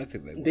it, and I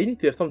think they will. They need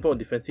to have some sort of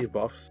defensive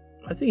buffs.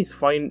 I think it's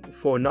fine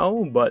for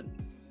now, but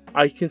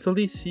I can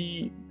certainly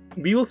see...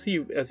 We will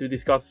see as we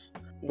discuss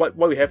what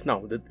we have now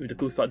with the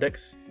 2 start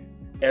decks.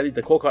 At least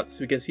the core cards,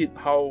 we can see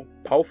how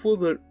powerful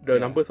the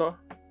numbers are.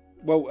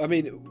 Well, I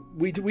mean,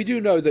 we do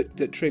know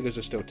that triggers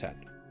are still 10.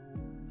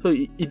 So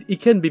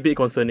it can be a bit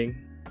concerning.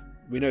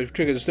 We know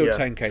triggers are still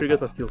 10k. Triggers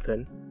power. are still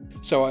 10.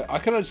 So I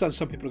can understand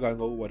some people going,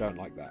 oh, I don't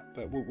like that.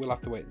 But we'll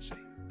have to wait and see. Do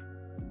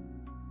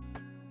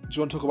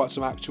you want to talk about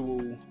some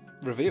actual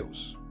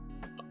reveals?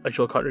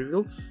 Actual card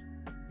reveals?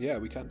 Yeah,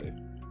 we can do.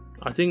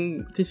 I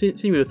think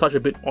since we will touch a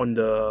bit on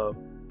the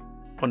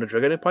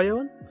Dragon Empire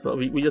one, so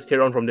we just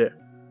carry on from there.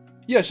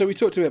 Yeah, so we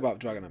talked a bit about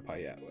Dragon Empire,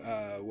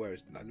 yeah. Where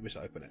is it? Let me just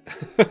open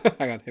it.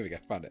 Hang on, here we go,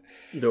 found it.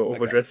 The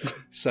overdress. Okay.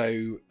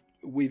 So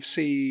we've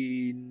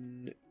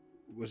seen,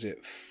 was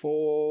it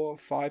 4,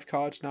 5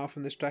 cards now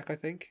from this deck, I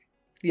think?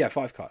 Yeah,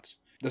 5 cards.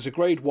 There's a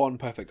grade 1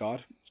 perfect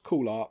guard. It's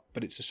cool art,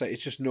 but it's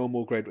just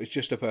normal grade. It's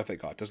just a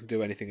perfect guard. Doesn't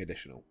do anything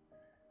additional.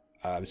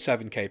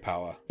 7k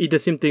power. It's the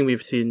same thing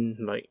we've seen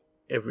like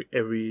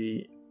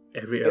every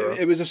era.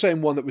 It was the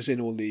same one that was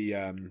in all the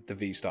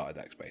V starter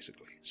decks,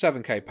 basically.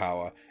 7k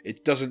power.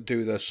 It doesn't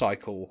do the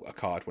cycle a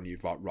card when you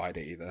ride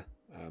it either.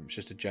 It's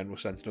just a general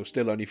sentinel.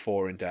 Still only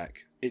 4 in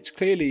deck. It's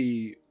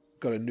clearly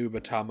got a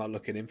Nubatama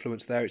looking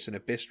influence there. It's an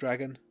Abyss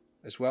Dragon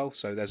as well.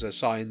 So there's a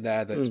sign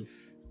there that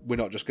we're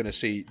not just going to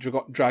see...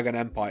 Dragon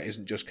Empire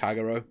isn't just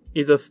Kagero.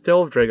 It's a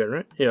stealth dragon,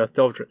 right? Yeah,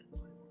 stealth dragon.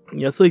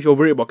 Yeah, so if you're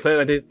worried about clan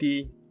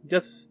identity,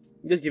 just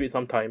give it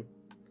some time.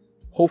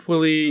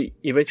 Hopefully,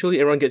 eventually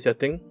everyone gets their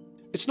thing.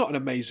 It's not an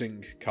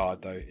amazing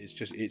card though. It's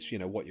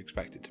what you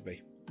expect it to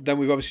be. Then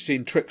we've obviously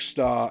seen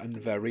Trickstar and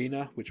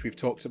Verena, which we've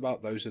talked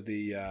about. Those are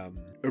the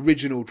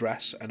original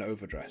dress and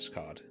overdress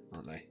card,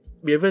 aren't they?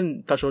 We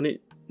haven't touched on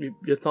it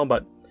just now,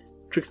 but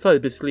Trickstar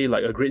is basically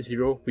like a grade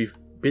 0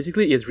 with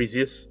basically is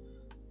resist.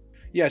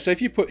 Yeah, so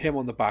if you put him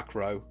on the back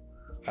row,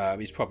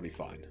 he's probably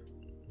fine.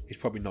 He's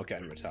probably not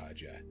getting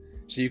retired yet.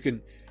 So you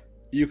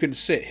can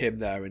sit him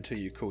there until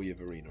you call your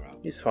Varina out.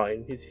 He's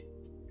fine.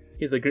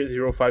 He's a grade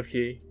 0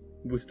 5k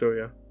booster,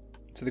 yeah.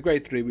 So the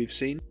grade 3 we've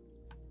seen.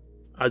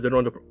 I don't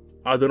know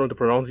to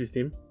pronounce his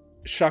name.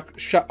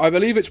 I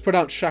believe it's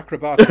pronounced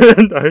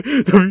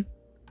Chakrabarti.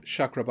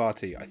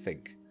 Chakrabarti, I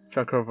think.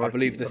 Chakrabarti. I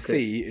believe the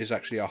 "th" is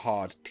actually a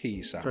hard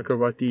T sound.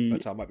 Chakrabarti.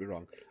 But I might be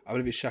wrong. I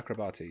believe it's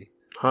Chakrabarti.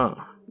 Huh.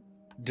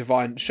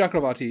 Divine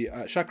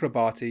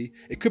Chakrabarti.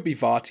 It could be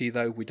Vati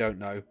though. We don't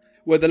know.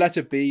 Well, the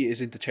letter B is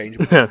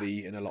interchangeable with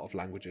V in a lot of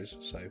languages.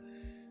 So,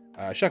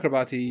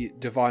 Chakrabarti,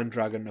 Divine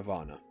Dragon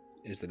Nirvana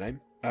is the name.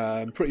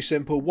 Pretty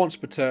simple. Once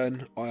per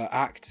turn,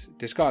 act.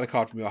 Discard a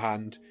card from your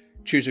hand.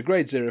 Choose a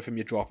grade 0 from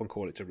your drop and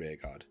call it to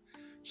rearguard.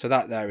 So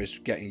that there is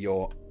getting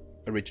your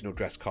original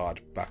dress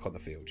card back on the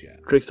field. Yeah.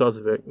 Trickstar's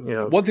a bit.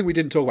 Yeah. One thing we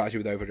didn't talk about actually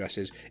with overdress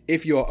is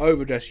if your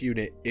overdress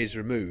unit is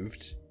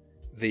removed,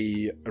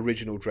 the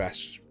original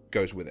dress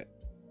goes with it.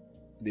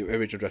 The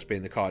original dress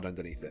being the card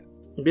underneath it.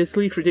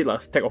 Basically, treat it like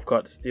a stack of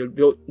cards.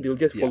 They'll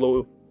just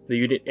follow the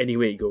unit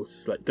anyway it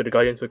goes, like to the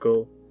Guardian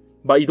Circle.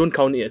 But you don't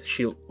count it as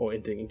shield or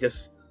anything.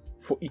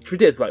 You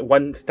treat it as like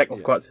one stack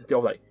of cards instead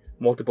of like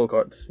multiple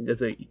cards.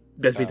 That's the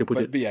best way to put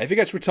it. But yeah, if it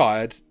gets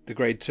retired, the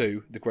grade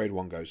 2, the grade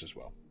 1 goes as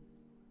well.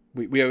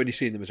 We only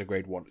seen them as a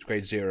grade 1,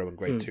 grade 0 and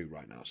grade 2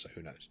 right now, so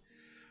who knows.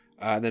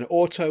 And then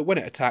auto, when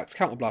it attacks,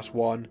 counterblast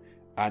 1,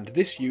 and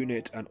this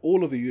unit and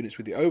all of the units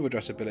with the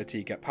overdress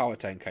ability get power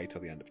 10k till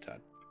the end of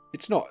turn.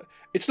 It's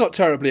not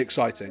terribly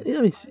exciting.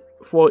 Yeah,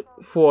 for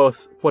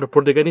the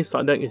protagonist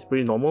start deck, it's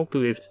pretty normal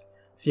to have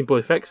simple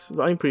effects.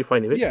 So I'm pretty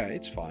fine with it. Yeah,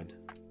 it's fine.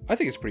 I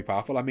think it's pretty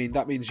powerful. I mean,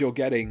 that means you're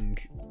getting,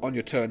 on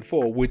your turn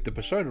 4, with the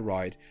Persona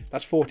Ride,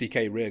 that's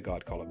 40k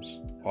rearguard columns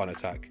on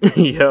attack.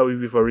 Yeah,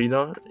 with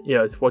Arena,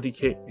 yeah, it's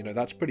 40k. You know,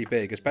 that's pretty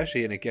big,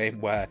 especially in a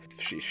game where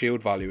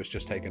shield value has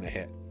just taken a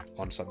hit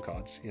on some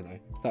cards, you know.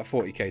 That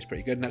 40k is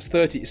pretty good, and that's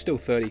still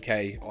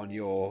 30k on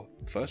your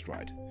first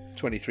ride.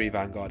 23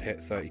 Vanguard hit,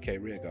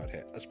 30k rearguard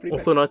hit. That's pretty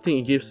Also, big. another thing,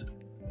 it gives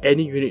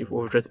any unit with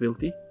overdress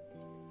ability.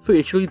 So it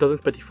actually doesn't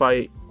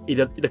specify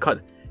the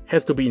card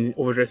has to be in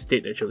overdress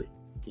state, actually.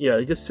 Yeah,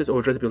 it just says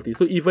overdress ability.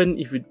 So even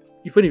if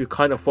you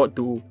can't afford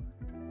to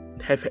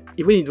have,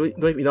 even if you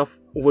don't have enough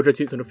overdress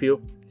units on the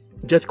field,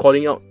 just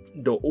calling out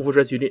the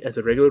overdress unit as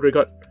a regular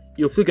rearguard,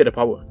 you'll still get the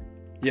power.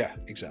 Yeah,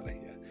 exactly.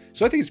 Yeah.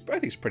 So I think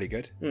it's pretty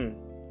good.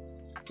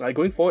 Like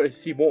going forward, as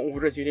you see more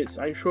overdress units,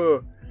 I'm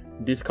sure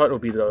this card will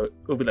be like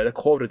the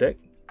core of the deck.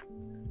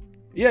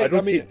 Yeah,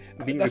 I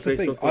mean, that's the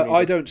thing.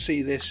 I don't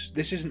see this.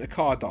 This isn't a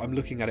card that I'm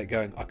looking at it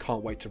going, I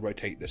can't wait to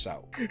rotate this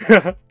out.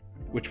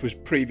 Which was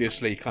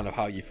previously kind of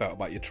how you felt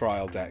about your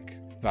trial deck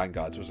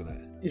Vanguards, wasn't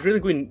it? It's really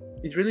good.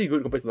 It's really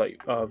good compared to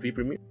like V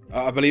Premium.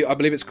 I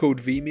believe it's called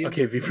V-Mium.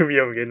 Okay, V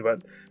Premium again,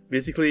 but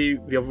basically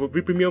we have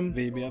V Premium.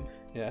 V-Mium,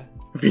 yeah.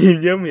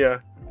 V-Mium, yeah.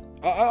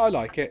 I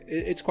like it.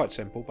 It's quite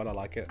simple, but I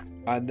like it.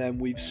 And then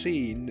we've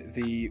seen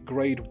the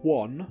Grade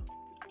 1,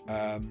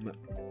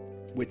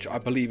 which I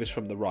believe is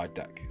from the Ride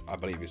deck. I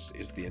believe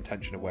is the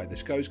intention of where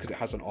this goes, because it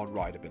has an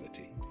on-ride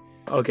ability.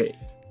 Okay.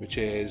 Which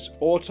is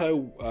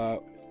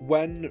auto,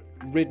 when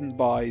ridden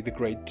by the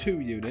Grade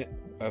 2 unit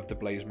of the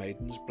Blaze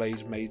Maidens,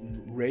 Blaze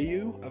Maiden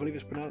Ryu, I believe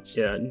it's pronounced.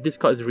 Yeah, this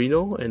card is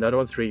Reno, and the other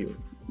one's Ryu.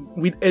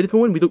 At this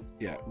moment, we don't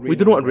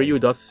know what Ryu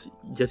does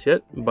just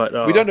yet,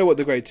 but... we don't know what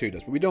the Grade 2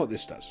 does, but we know what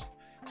this does.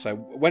 So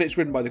when it's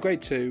ridden by the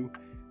Grade 2,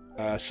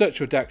 search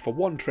your deck for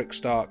one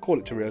Trickstar, call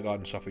it to rearguard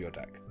and shuffle your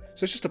deck.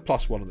 So it's just a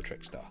 +1 on the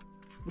Trickstar,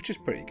 which is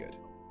pretty good.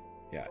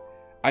 Yeah.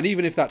 And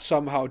even if that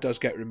somehow does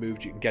get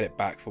removed, you can get it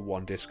back for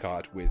one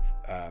discard with...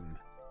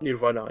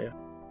 Nirvana, yeah.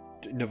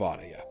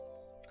 Nirvana, yeah.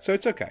 So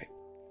it's okay.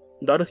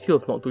 The other skill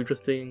is not too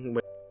interesting.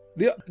 But...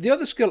 The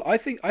other skill, I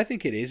think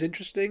it is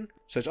interesting.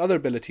 So its other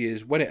ability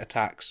is when it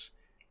attacks,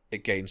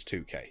 it gains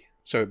 2k.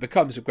 So it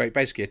becomes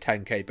basically a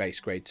 10k base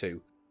Grade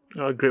 2.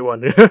 Great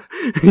one.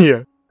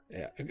 Yeah.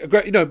 Yeah.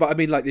 Great, but I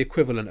mean like the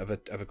equivalent of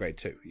a Grade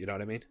 2. You know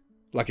what I mean?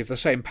 Like it's the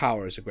same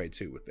power as a Grade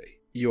 2 would be.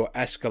 You're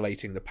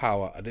escalating the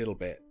power a little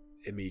bit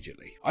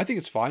immediately. I think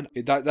it's fine.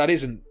 That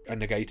isn't a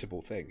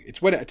negatable thing.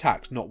 It's when it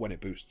attacks, not when it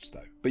boosts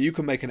though. But you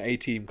can make an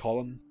 18k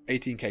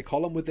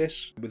column with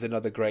this, with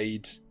another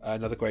grade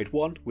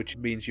 1, which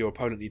means your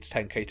opponent needs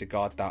 10k to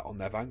guard that on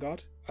their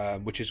Vanguard,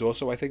 which is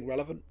also I think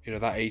relevant. You know,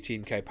 that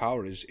 18k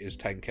power is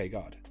 10k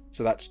guard.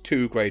 So that's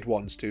 2 Grade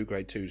 1s, 2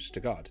 Grade 2s to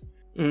guard.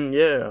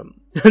 Yeah,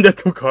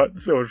 that's 2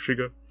 cards or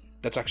trigger.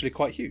 That's actually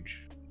quite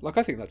huge. Like,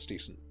 I think that's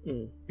decent.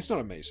 It's not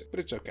amazing,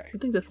 but it's okay. I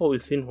think that's all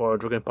we've seen for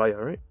Dragon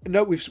Empire, right?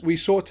 No, we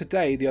saw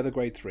today the other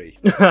Grade 3.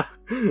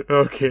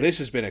 Okay. This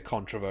has been a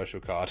controversial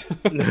card.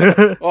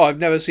 Oh, I've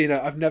never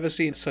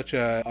seen such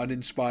a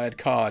uninspired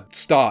card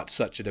start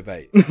such a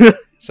debate.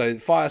 So,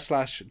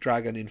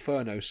 Fire/Dragon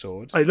Inferno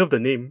Sword. I love the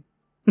name.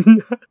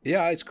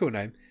 Yeah, it's a cool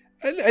name.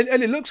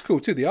 And it looks cool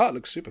too. The art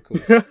looks super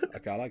cool.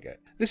 Okay, I like it.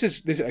 This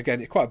is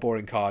again quite a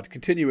boring card.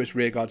 Continuous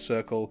rearguard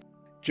circle.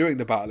 During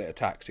the battle it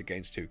attacks, it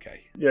gains 2k.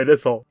 Yeah,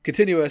 that's all.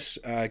 Continuous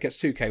gets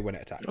 2k when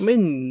it attacks. I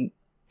mean,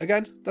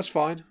 Again, that's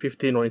fine.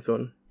 15 on its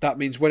own. That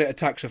means when it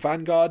attacks a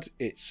Vanguard,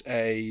 it's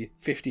a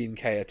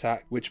 15k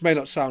attack, which may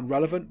not sound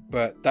relevant,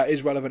 but that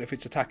is relevant if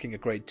it's attacking a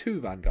grade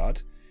 2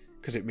 Vanguard,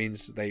 because it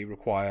means they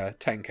require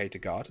 10k to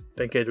guard.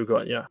 10k to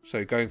guard, yeah.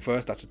 So going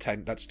first, that's a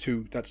 10. That's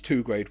two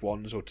grade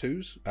 1s or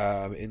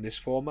 2s in this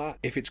format.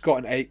 If it's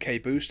got an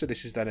 8k booster,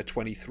 this is then a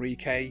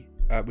 23k,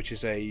 which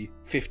is a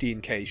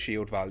 15k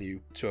shield value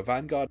to a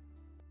Vanguard.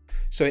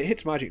 So it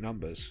hits magic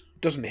numbers.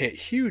 Doesn't hit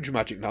huge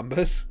magic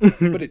numbers,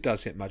 but it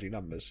does hit magic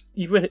numbers.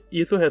 Even it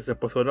also has a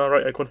Persona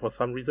right icon for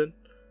some reason.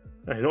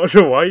 I'm not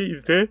sure why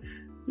it's there.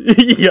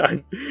 Yeah,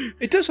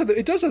 it does have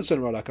the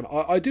Persona right icon.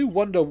 I do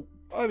wonder.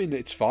 I mean,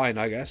 it's fine,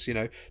 I guess. You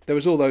know, there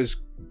was all those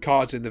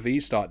cards in the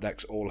V-Start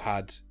decks all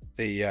had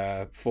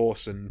the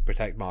Force and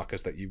Protect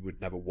markers that you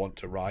would never want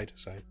to ride.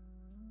 So,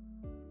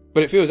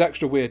 but it feels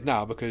extra weird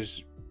now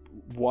because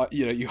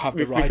you have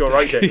the ride deck.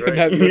 Right deck,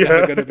 right? You're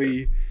never going to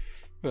be.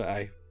 But,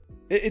 hey.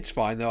 It's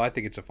fine though. I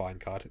think it's a fine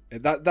card.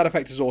 That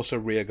effect is also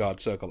rearguard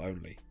circle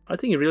only. I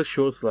think it really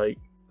shows like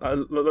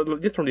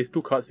just from these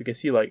two cards you can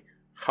see like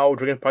how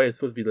Dragonfire is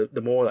supposed to be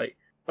the more like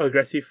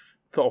aggressive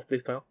sort of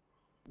playstyle.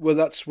 Well,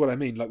 that's what I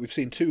mean. Like we've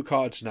seen two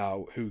cards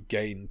now who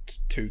gained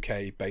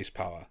 2k base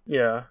power.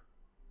 Yeah.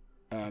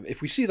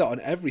 If we see that on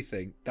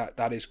everything,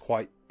 that is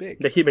quite big.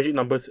 They hit magic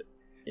numbers.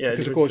 Yeah.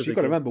 Because of course you've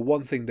got to remember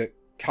one thing that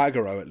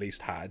Kagero at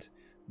least had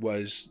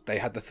was they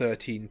had the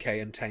 13k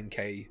and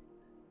 10k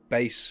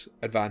base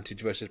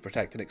advantage versus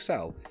Protect and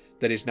Excel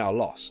that is now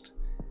lost,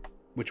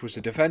 which was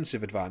a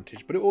defensive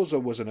advantage, but it also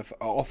was an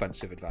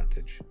offensive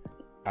advantage,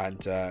 and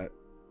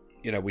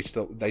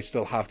they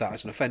still have that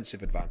as an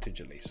offensive advantage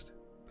at least.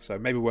 So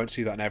maybe we won't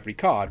see that on every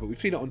card, but we've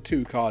seen it on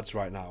 2 cards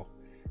right now,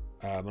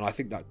 and I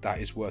think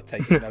that is worth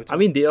taking note of. I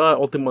mean, they are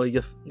ultimately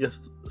just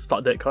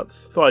start deck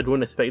cards, so I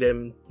don't expect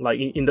them like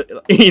in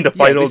the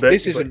final deck.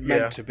 This isn't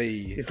meant to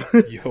be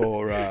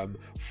your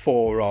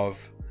 4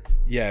 of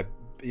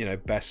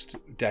best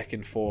deck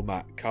in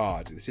format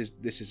card. This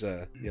is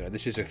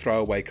a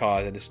throwaway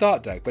card in a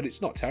start deck, but it's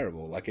not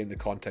terrible. Like in the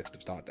context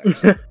of start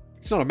decks,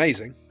 it's not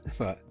amazing,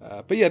 but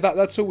yeah,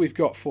 that's all we've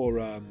got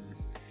for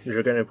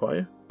Dragon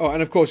Empire. Oh,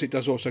 and of course it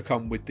does also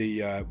come with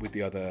the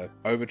other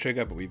over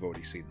trigger, but we've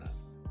already seen that.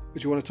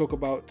 Would you want to talk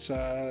about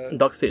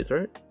Dark States,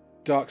 right?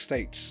 Dark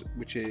States,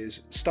 which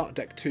is start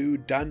deck 2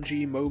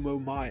 Danji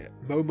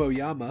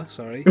Momoyama,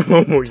 sorry,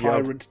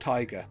 Tyrant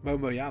Tiger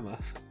Momoyama.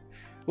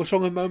 What's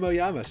wrong with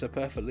Momoyama? It's a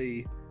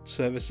perfectly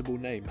serviceable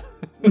name.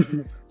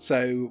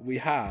 So we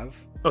have...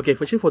 Okay,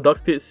 for Dark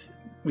States,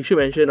 we should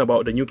mention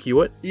about the new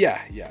keyword.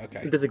 Yeah,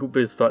 okay. That's a good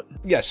place to start.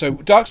 Yeah, so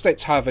Dark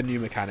States have a new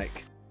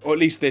mechanic. Or at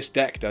least this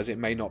deck does. It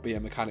may not be a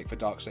mechanic for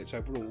Dark States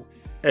overall.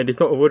 And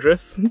it's not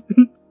overdress.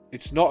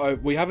 It's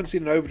not... We haven't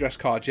seen an overdress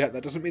card yet.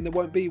 That doesn't mean there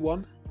won't be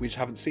one. We just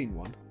haven't seen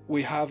one.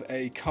 We have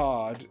a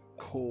card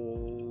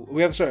called...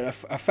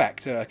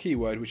 effect, a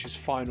keyword, which is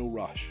Final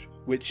Rush,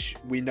 which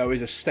we know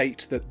is a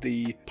state that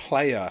the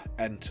player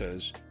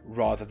enters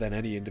rather than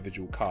any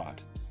individual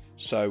card.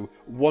 So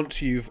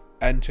once you've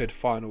entered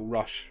Final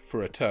Rush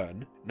for a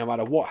turn, no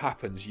matter what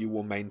happens, you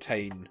will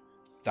maintain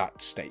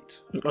that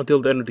state.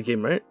 Until the end of the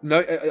game, right? No,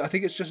 I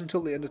think it's just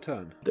until the end of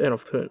turn. The end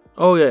of turn.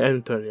 Oh yeah, end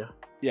of turn, yeah.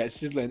 Yeah,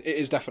 it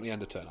is definitely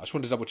end of turn. I just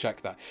wanted to double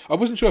check that. I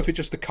wasn't sure if it's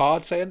just the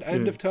card say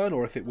end of turn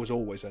or if it was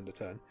always end of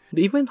turn.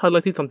 They even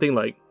highlighted something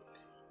like,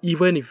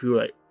 even if you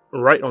like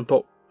right on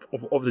top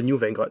of the new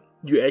Vanguard,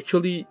 you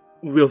actually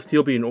will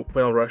still be in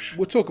Final Rush.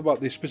 We'll talk about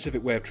the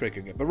specific way of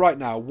triggering it, but right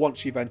now,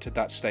 once you've entered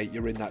that state,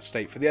 you're in that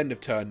state for the end of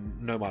turn,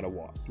 no matter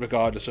what,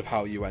 regardless of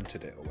how you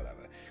entered it or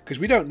whatever. Because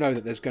we don't know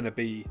that there's going to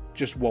be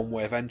just one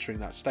way of entering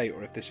that state,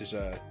 or if this is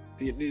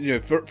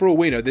for all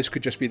we know, this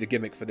could just be the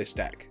gimmick for this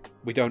deck.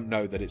 We don't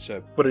know that it's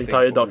a for the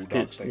entire Dark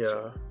States.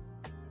 Yeah.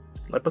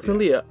 Like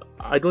personally, yeah.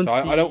 I don't. So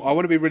I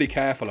want to be really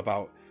careful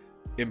about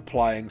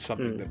implying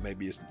something that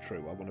maybe isn't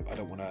true. I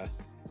don't want to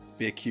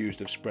be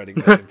accused of spreading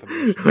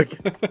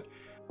misinformation.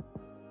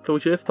 So we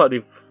should start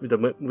with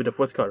the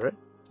first card, right?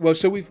 Well,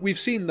 so we've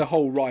seen the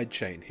whole ride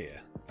chain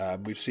here.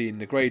 We've seen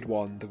the grade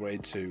 1, the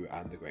grade 2,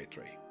 and the grade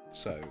 3.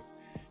 So, do you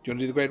want to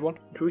do the grade 1?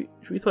 Should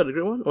we start the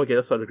grade 1? Okay,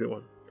 let's start the grade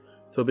 1.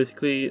 So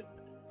basically,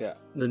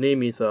 the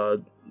name is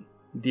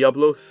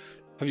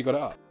Diablos. Have you got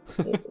it up?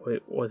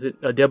 Wait, was it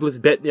Diablos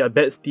Bad? Yeah,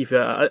 Bad Steve.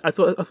 Yeah, I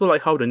saw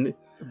like how the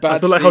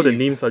how the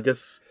names are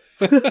just.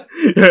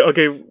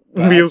 Okay,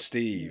 Bad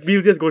Steve.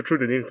 We'll just go through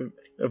the names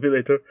a bit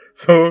later.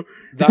 So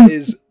that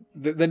is.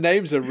 The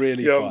names are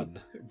really fun.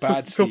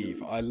 Bad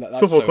Steve. That's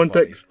so for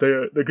context,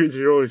 funny. The Grade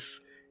 0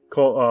 is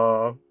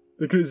called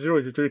the Grade 0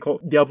 is actually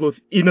called Diablo's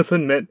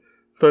Innocent Matt.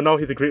 So now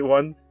he's a Grade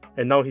 1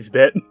 and now he's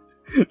bad.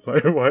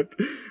 Like what?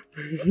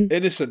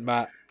 Innocent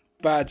Matt,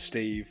 Bad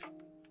Steve,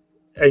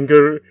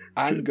 Anger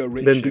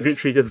Richard. Then the Grade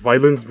 3 just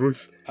Violence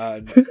Bruce.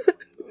 Violence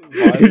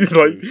It's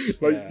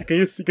Bruce, like can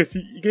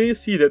you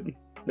see that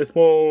the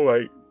small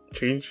like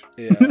change.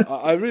 Yeah,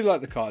 I really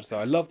like the cards though.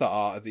 I love the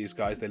art of these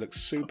guys. They look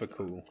super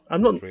cool.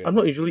 I'm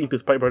not usually into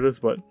Spike Brothers,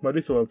 but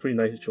these are pretty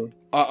nice actually.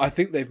 I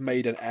think they've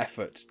made an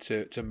effort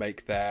to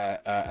make their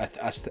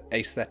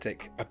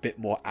aesthetic a bit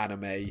more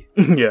anime.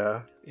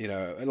 Yeah. You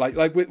know,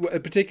 like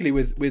particularly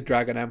with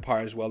Dragon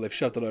Empire as well, they've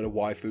shoved a load of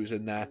waifus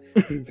in there.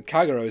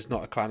 Kagero is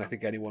not a clan I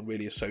think anyone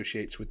really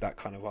associates with that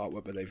kind of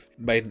artwork, but they've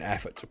made an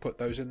effort to put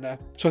those in there.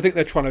 So I think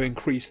they're trying to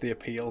increase the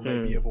appeal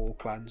maybe of all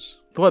clans.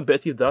 So what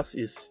Betsy does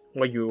is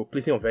when you're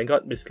placing on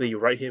Vanguard, basically you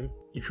write him,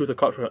 you choose a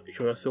card from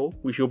your soul,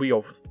 which will be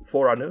your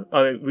Forerunner,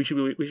 which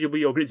will be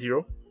your Grade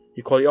 0.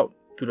 You call it out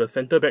to the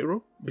center back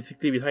row,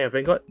 basically behind your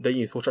Vanguard, then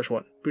you soul charge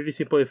 1. Pretty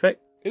simple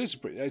effect. It's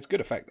a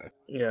good effect though.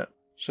 Yeah.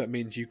 So it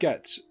means you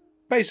get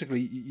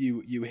basically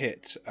you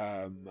hit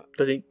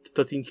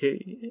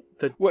 13k.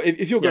 Well,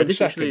 if you're going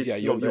second,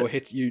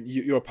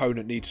 your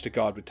opponent needs to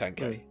guard with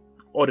 10k.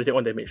 Or they take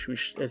 1 damage,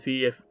 which as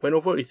we have went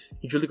over is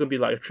usually going to be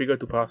like a trigger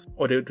to pass,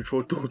 or they have to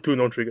throw two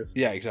non-triggers.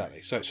 Yeah,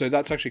 exactly. So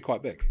that's actually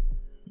quite big.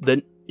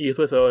 Then it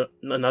also has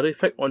another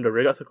effect on the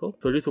Rearguard Circle,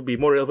 so this will be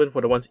more relevant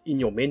for the ones in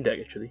your main deck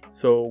actually.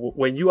 So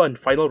when you are in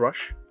Final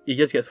Rush, it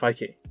just gets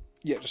 5k.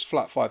 Yeah, just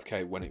flat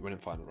 5k when in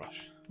Final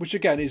Rush, which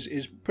again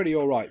is pretty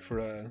alright for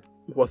a...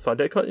 For a side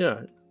deck card,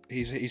 yeah.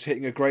 He's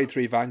hitting a Grade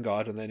 3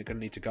 Vanguard and then you're going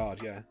to need to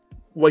guard, yeah.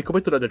 When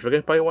compared to the Dragon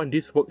Empire one,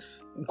 this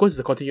works because it's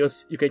a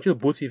continuous. You can actually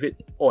boost with it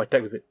or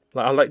attack with it.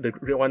 Like unlike the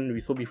great one we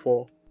saw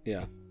before.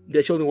 Yeah. It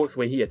actually only works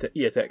when he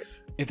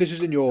attacks. If this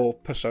is in your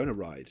Persona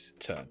Ride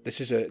turn, this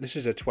is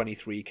a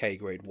 23k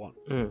Grade 1.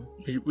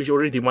 Which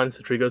already demands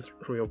triggers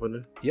from your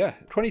opponent. Yeah,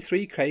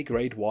 23k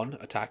Grade 1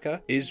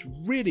 attacker is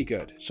really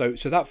good. So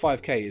that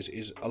 5k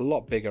is a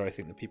lot bigger, I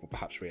think, than people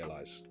perhaps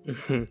realise.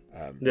 They're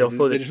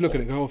just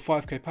looking at it,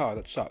 5k power,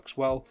 that sucks.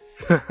 Well,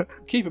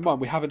 keep in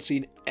mind, we haven't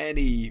seen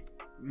any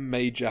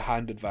major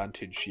hand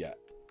advantage yet.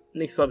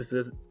 Next up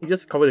is we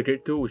just covered the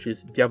Grade 2, which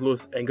is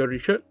Diablo's Anger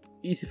Richard.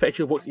 His effect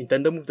actually works in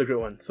tandem with the Grade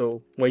 1.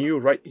 So when you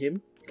write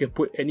him, you can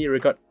put any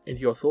regard into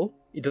your soul.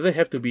 It doesn't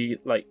have to be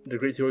like the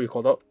Grade 0 you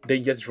called out, then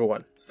you just draw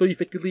 1. So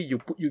effectively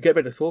you get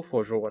back the soul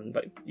for draw 1.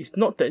 Like it's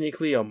not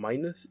technically a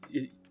minus.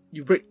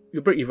 You break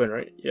even,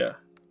 right? Yeah.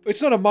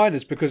 It's not a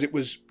minus because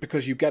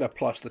you get a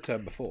plus the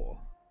turn before.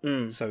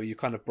 So you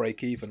kind of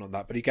break even on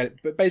that, but you get it.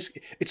 But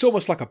basically, it's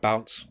almost like a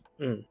bounce.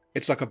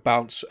 It's like a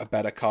bounce, a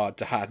better card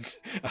to hand,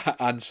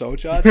 and soul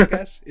charge. I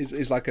guess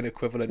is like an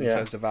equivalent in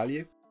sense of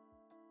value.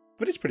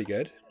 But it's pretty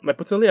good. Like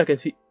personally, I can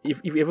see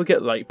if you ever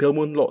get like Pale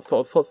Moon Lord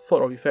sort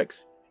of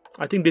effects,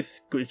 I think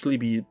this could actually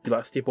be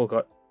like a staple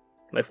card,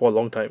 like for a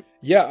long time.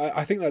 Yeah,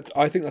 I think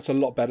that's a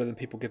lot better than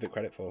people give it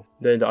credit for.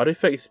 Then the other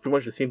effect is pretty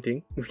much the same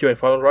thing. If you're in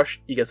Final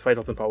Rush, it gets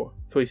 5,000 power.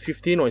 So it's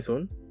 15 on its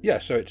own. Yeah,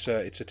 so it's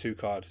a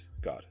 2-card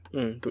guard.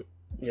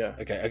 Yeah.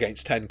 Okay,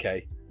 against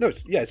 10k. No,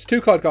 it's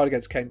 2-card guard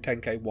against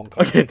 10k, 1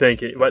 card. Okay,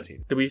 10k. But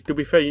to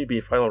be fair, you'd be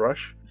in Final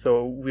Rush.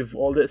 So with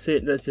all that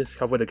said, let's just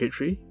cover the Grade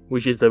 3,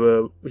 which is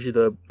the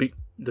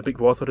big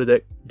boss of the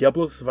deck.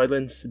 Diablo's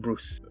Violence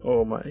Bruce.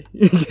 Oh my.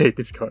 Okay,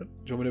 this card.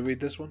 Do you want me to read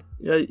this one?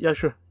 Yeah,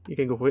 sure. You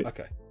can go for it.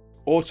 Okay.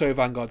 Auto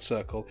Vanguard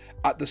Circle.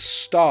 At the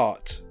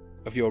start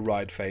of your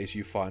ride phase,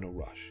 you Final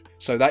Rush.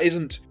 So that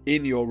isn't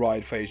in your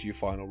ride phase, you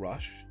Final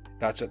Rush.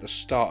 That's at the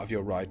start of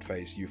your ride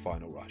phase, you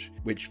Final Rush.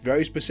 Which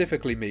very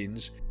specifically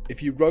means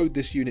if you rode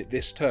this unit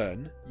this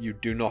turn, you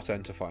do not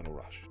enter Final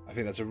Rush. I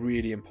think that's a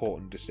really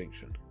important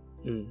distinction.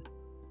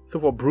 So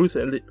for Bruce,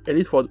 at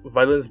least for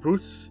Violence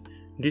Bruce,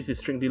 this is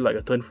strictly like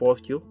a turn 4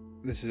 skill.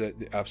 This is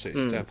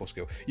absolutely turn 4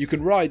 skill. You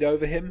can ride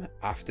over him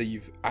after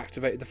you've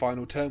activated the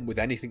final turn with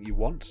anything you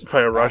want.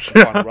 Final Rush.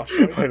 Final Rush,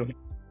 sorry.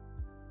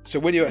 So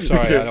when you're...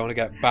 Sorry, I don't want to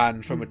get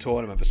banned from a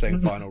tournament for saying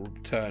final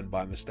turn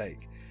by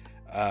mistake.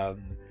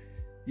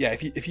 Yeah,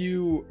 if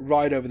you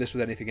ride over this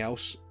with anything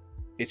else,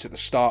 it's at the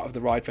start of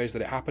the ride phase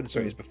that it happens, so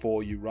it's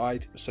before you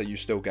ride, so you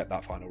still get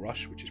that Final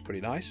Rush, which is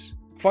pretty nice.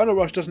 Final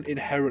Rush doesn't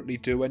inherently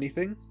do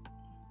anything,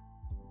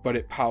 but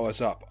it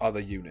powers up other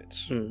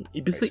units.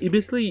 It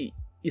basically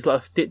is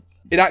like a state.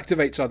 It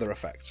activates other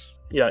effects.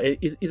 Yeah,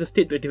 it's a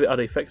state to activate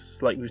other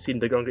effects, like we've seen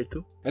in the Ground Grade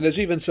 2. And there's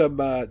even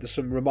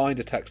some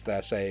reminder text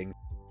there saying,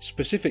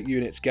 specific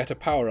units get a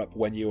power-up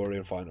when you are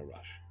in Final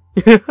Rush.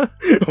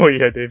 Oh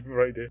yeah, they're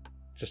right there.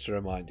 Just to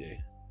remind you.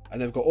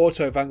 And they've got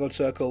Auto Vanguard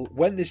Circle.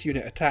 When this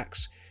unit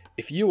attacks,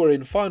 if you are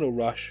in Final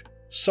Rush,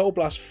 Soul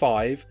Blast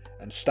 5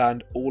 and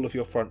stand all of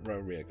your front row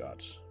rear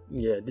guards.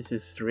 Yeah, this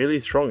is really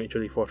strong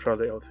actually for a trial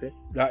deck, I would say.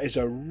 That is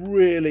a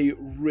really,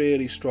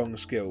 really strong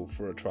skill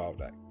for a trial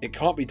deck. It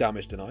can't be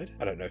damage denied.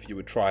 I don't know if you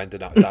would try and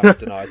damage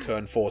deny a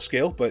turn 4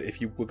 skill, but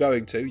if you were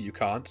going to, you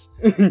can't.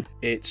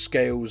 It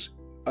scales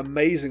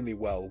amazingly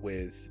well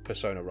with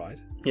Persona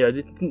Ride. Yeah,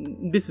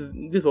 this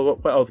is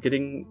what I was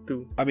getting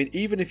to. I mean,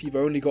 even if you've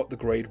only got the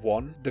Grade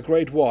 1, the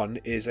Grade 1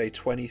 is a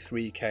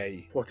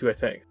 23k. For 2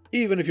 attacks.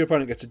 Even if your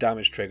opponent gets a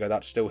damage trigger,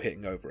 that's still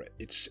hitting over it.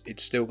 It's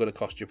still going to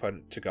cost your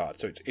opponent to guard,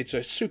 so it's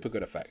a super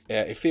good effect.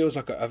 Yeah, it feels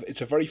like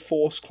it's a very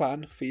Force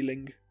Clan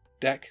feeling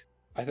deck,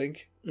 I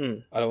think.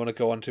 I don't want to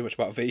go on too much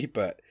about V,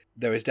 but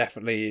there is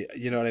definitely,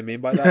 you know what I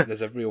mean by that?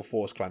 There's a real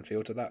Force Clan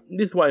feel to that.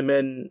 This is what I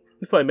meant.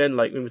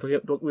 Like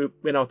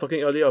when I was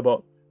talking earlier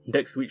about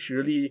decks which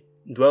really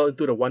dwell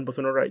into the one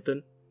Persona Ride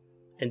turn,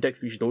 and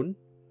decks which don't.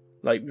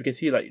 Like we can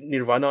see like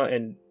Nirvana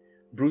and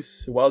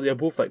Bruce, while they're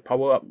both like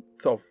power up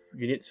sort of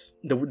units,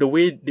 the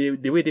way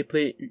they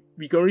play,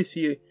 we can already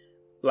see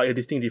like a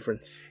distinct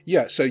difference.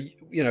 Yeah, so,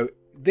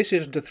 this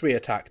isn't a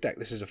 3-attack deck.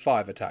 This is a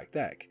 5-attack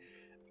deck.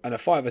 And a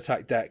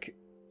 5-attack deck,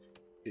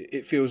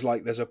 it feels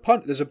like there's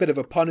a bit of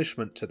a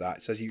punishment to that.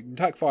 It says you can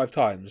attack 5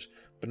 times,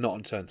 but not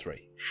on turn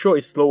 3. Sure,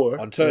 it's slower.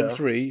 On turn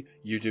 3,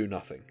 you do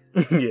nothing.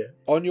 Yeah.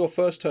 On your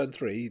first turn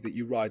 3 that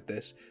you ride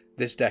this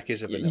deck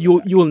is a vanilla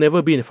deck. You will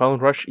never be in a Final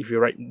Rush if you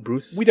ride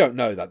Bruce. We don't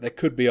know that. There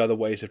could be other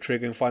ways of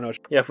triggering Final Rush.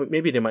 Yeah,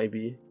 maybe there might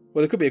be.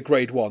 Well, there could be a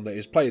grade 1 that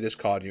is play this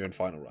card and you're in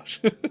Final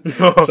Rush. So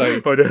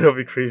that would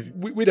be crazy.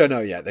 We don't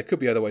know yet. There could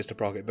be other ways to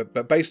proc it,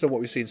 but based on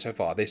what we've seen so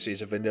far, this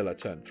is a vanilla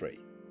turn 3.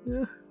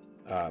 Yeah.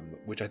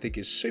 Which I think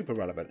is super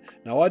relevant.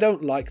 Now, I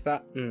don't like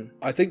that.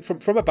 I think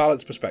from a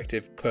balance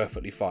perspective,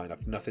 perfectly fine.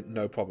 I've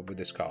no problem with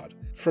this card.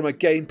 From a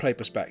gameplay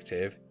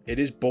perspective, it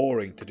is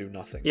boring to do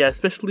nothing. Yeah,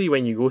 especially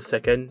when you go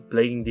second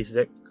playing this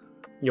deck.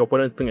 Your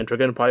opponent think a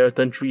Dragon Empire,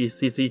 turn 3 is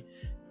CC.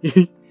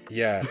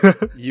 Yeah,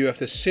 you have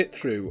to sit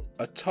through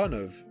a ton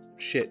of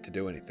shit to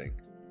do anything.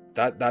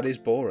 That is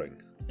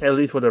boring. At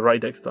least for the right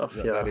deck stuff.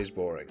 Yeah, that is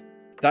boring.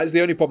 That is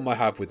the only problem I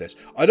have with this.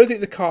 I don't think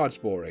the card's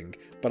boring,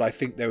 but I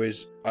think there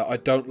is... I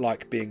don't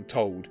like being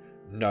told,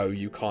 no,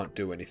 you can't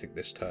do anything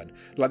this turn.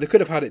 Like, they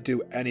could have had it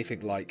do anything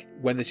like,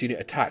 when this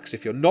unit attacks,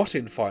 if you're not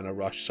in Final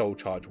Rush, Soul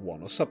Charge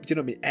 1 or something. Do you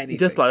know what I mean? Anything.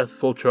 Just like a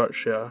Soul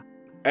Charge, yeah.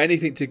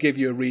 Anything to give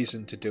you a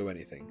reason to do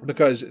anything.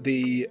 Because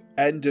the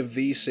end of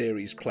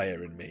V-Series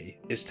player in me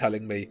is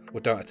telling me,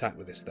 well, don't attack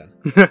with this then.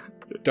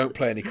 Don't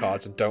play any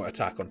cards and don't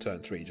attack on turn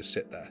 3, just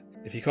sit there.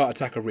 If you can't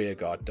attack a rear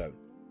guard,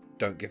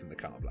 don't give him the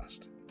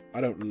Counterblast. I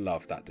don't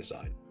love that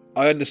design.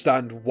 I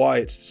understand why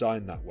it's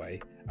designed that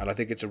way, and I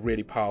think it's a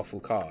really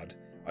powerful card.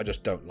 I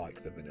just don't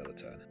like the vanilla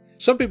turn.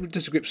 Some people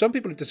disagree. Some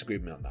people have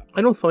disagreed with me on that.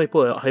 I know some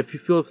people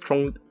feel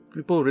strong.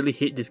 People really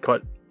hate this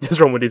card just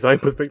from a design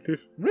perspective.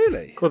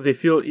 Really? Because they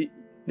feel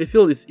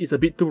it's a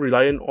bit too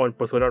reliant on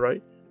Persona,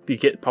 right? To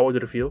get power to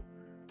the field,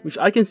 which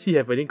I can see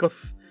happening.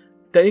 Because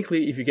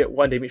technically, if you get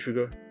 1 damage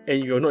trigger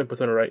and you're not in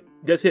Persona, right,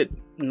 that's it.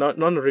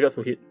 None of the regards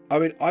will hit. I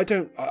mean, I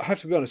have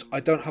to be honest, I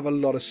don't have a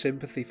lot of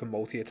sympathy for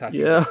multi-attacking.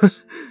 Yeah.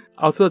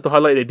 I also like to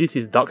highlight that this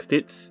is Dark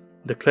States,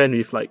 the clan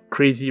with like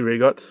crazy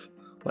regards,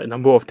 like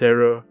Number of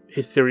Terror,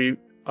 History.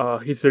 Oh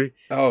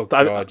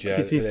god, yeah.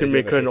 History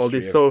Maker and all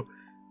this. So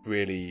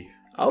really,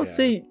 I would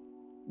say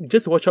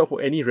just watch out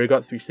for any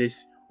regards which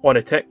says on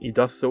attack it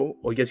does so,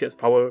 or it just gets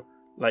power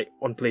like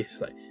on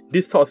place. Like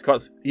this sort of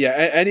cards. Yeah,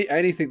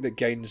 anything that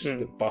gains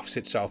that buffs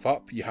itself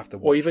up, you have to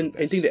watch. Or even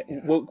anything that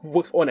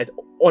works on attack.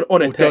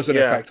 Does an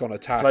effect on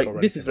attack. Like or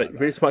this is like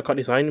very smart card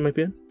design in my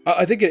opinion.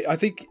 I think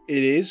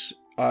it is.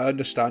 I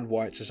understand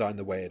why it's designed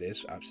the way it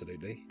is,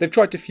 absolutely. They've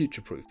tried to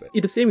future-proof it.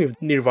 It's the same with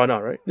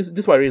Nirvana, right? This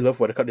is what I really love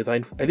about the card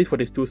design, at least for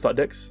these 2 start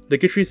decks. The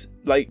Gitries,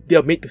 like, they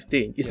are made to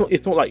stay.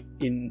 It's not like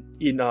in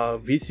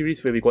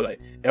V-Series where we got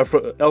like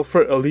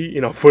Alfred early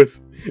in our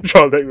first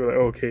trial deck. We're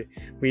like, okay,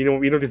 we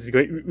know this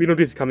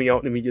is coming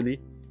out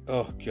immediately.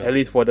 Oh god! At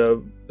least for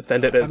the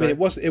standard. I mean, it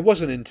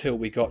wasn't until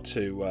we got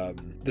to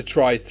the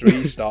Try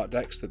 3 start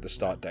decks that the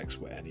start decks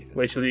were anything.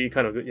 Well, actually,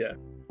 kind of good, yeah.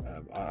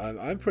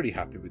 I'm pretty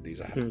happy with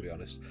these. I have to be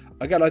honest.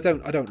 Again, I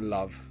don't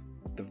love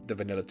the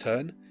vanilla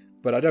turn,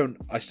 but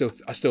I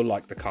still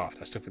like the card.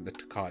 I still think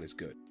the card is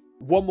good.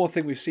 One more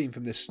thing we've seen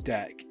from this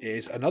deck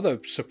is another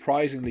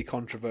surprisingly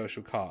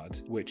controversial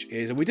card, which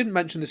is, and we didn't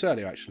mention this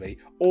earlier actually,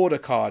 order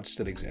cards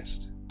still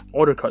exist.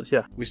 Order cards,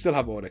 yeah. We still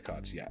have order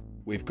cards, yeah.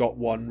 We've got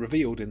one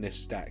revealed in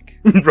this deck.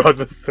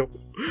 Brothers Soul.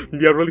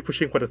 They are really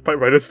pushing for the Fight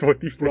Riders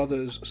motif.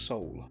 Brothers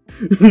Soul.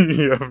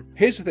 Yeah.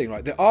 Here's the thing,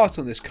 right? The art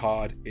on this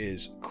card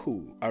is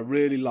cool. I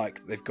really like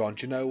that they've gone,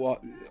 do you know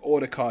what?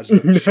 Order cards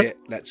look shit.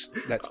 Let's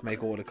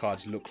make order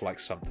cards look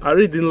like something. I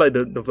really didn't like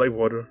the Black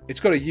Border.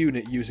 It's got a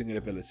unit using an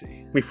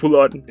ability. With full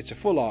art. It's a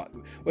full art.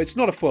 Well, it's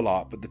not a full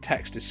art, but the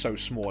text is so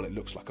small it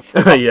looks like a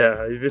full art.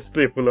 Yeah, it's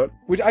basically a full art.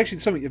 Which actually,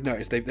 something you've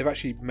noticed, they've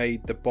actually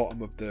made the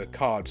bottom of the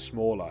card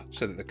smaller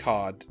so that the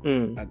card,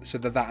 so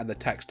that and the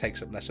text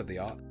takes up less of the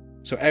art.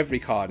 So every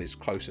card is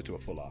closer to a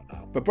full art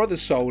now. But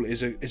Brothers Soul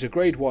is a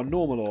grade 1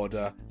 normal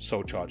order,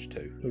 Soul Charge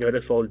 2. Yeah,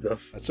 that's all it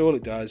does. That's all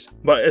it does.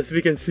 But as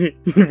we can see,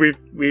 with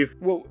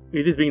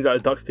this being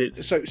that Dark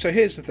States. So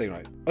here's the thing,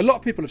 right? A lot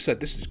of people have said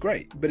this is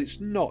great, but it's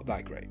not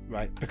that great,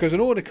 right? Because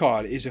an order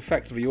card is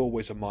effectively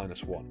always a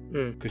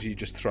 -1. Because you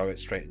just throw it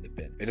straight in the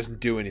bin. It doesn't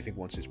do anything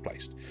once it's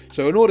placed.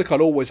 So an order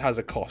card always has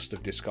a cost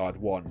of discard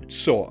 1,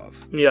 sort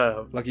of.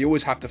 Yeah. Like you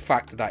always have to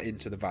factor that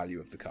into the value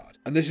of the card.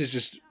 And this is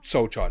just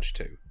Soul Charge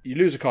 2. You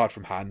lose a card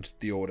from hand,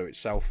 the order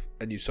itself,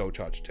 and you Soul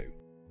Charge 2.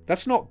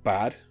 That's not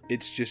bad.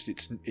 It's just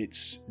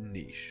it's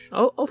niche.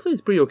 I'll say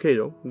it's pretty okay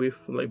though. With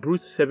like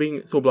Bruce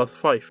having Soul Blast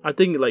 5, I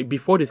think like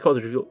before this card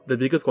was revealed, the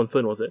biggest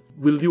concern was that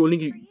will you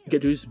only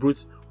get to use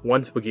Bruce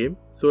once per game?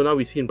 So now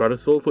we see in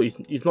Brothers Soul, so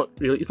it's not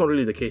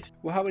really the case.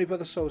 Well, how many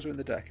Brothers Souls are in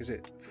the deck? Is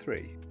it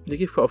 3? They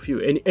give quite a few,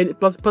 and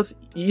plus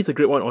it is a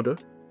grade 1 order,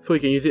 so you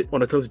can use it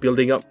on the turns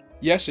building up.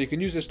 Yeah, so you can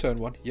use this turn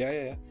 1.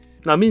 Yeah.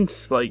 That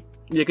means like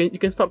you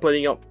can start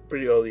planning up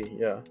pretty early,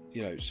 yeah.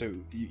 You know, so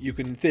you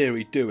can in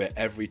theory do it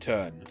every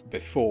turn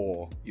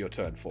before your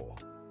turn 4.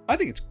 I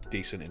think it's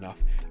decent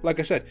enough. Like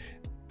I said,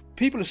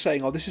 people are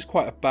saying, oh, this is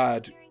quite a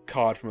bad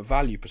card from a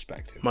value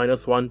perspective.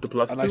 -1 to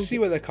 +2. And I see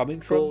where they're coming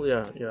from. So,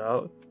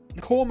 yeah.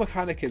 The core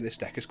mechanic in this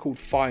deck is called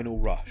Final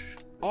Rush.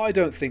 I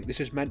don't think this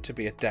is meant to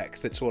be a deck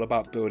that's all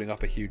about building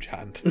up a huge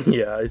hand.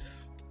 Yeah,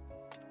 it's...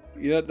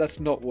 That's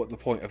not what the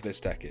point of this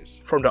deck is.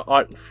 From the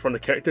art, from the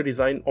character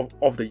design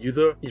of the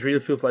user, it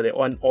really feels like they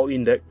want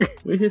all-in deck,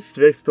 which is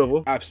very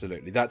stable.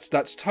 Absolutely, that's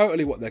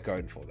totally what they're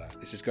going for there.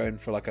 This is going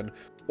for like an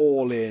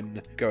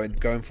all-in,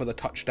 going for the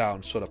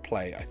touchdown sort of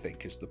play, I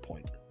think, is the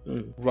point.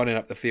 Running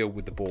up the field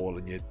with the ball,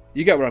 and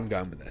you get where I'm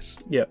going with this.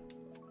 Yeah.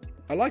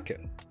 I like it.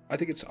 I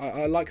think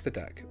I like the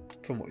deck,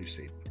 from what you've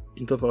seen.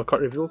 In terms of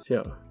card reveals,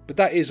 yeah. But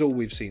that is all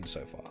we've seen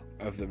so far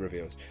of the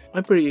reveals.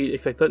 I'm pretty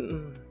excited.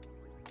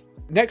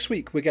 Next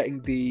week, we're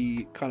getting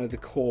the kind of the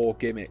core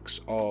gimmicks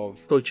of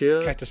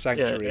Stoichea, Keta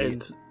Sanctuary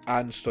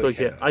and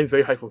Stoichea. I'm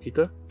very hyped for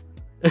Keta.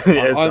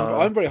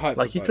 I'm very hyped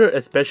like for Keta, both.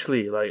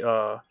 especially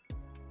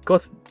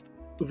because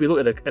if we look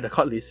at the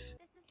card list,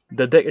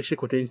 the deck actually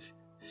contains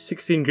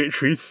 16 grade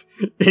 3s,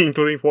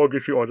 including 4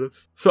 grade 3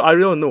 orders. So I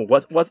really don't know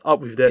what's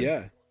up with that.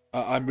 Yeah,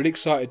 I'm really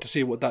excited to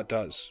see what that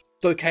does.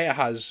 Stoichea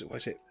has, what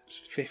is it,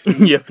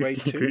 50 yeah, grade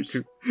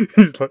 2s?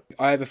 Like,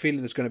 I have a feeling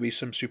there's going to be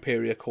some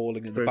superior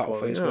calling in the battle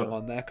phase going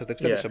on there, because they've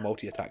said it's a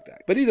multi-attack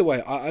deck. But either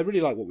way, I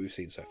really like what we've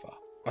seen so far.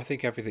 I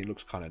think everything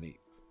looks kind of neat.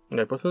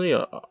 Yeah, personally,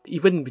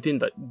 even between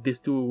like these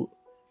two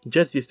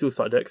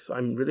start decks,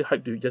 I'm really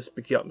hyped to just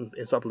pick it up and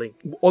start playing.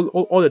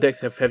 All the decks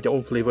have their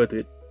own flavor to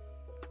it.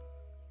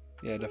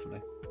 Yeah,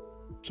 definitely.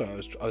 Sorry,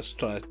 I was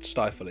trying to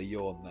stifle a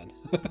yawn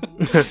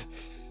then.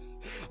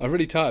 I'm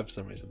really tired for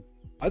some reason.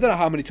 I don't know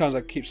how many times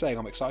I keep saying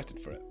I'm excited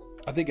for it.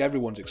 I think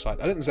everyone's excited.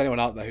 I don't think there's anyone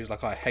out there who's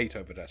like, I hate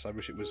Oberdress. I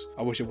wish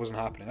it wasn't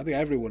happening. I think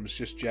everyone's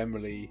just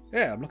generally,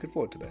 yeah, I'm looking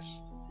forward to this.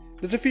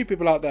 There's a few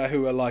people out there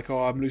who are like,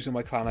 oh, I'm losing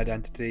my clan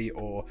identity,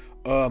 or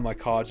oh, my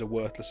cards are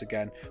worthless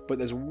again. But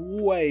there's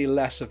way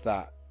less of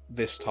that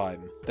this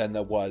time than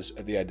there was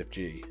at the end of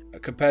G.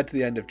 Compared to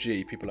the end of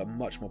G, people are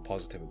much more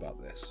positive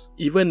about this.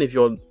 Even if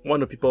you're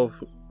one of the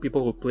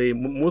people who play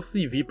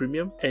mostly V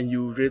Premium and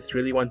you just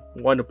really want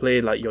to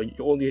play like your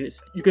own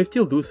units, you can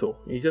still do so.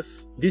 It's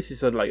just this is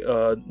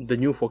the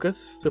new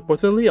focus. So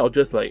personally, I'll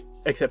just like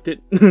accept it.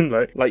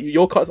 like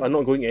your cards are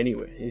not going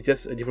anywhere. It's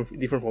just a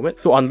different format.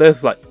 So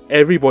unless like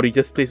everybody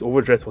just plays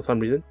Overdress for some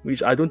reason,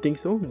 which I don't think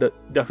so, there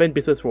are fan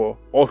bases for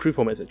all three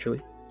formats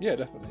actually. Yeah,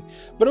 definitely.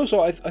 But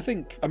also, I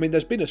think,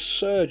 there's been a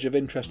surge of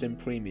interest in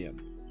Premium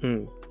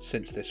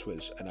since this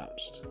was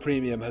announced.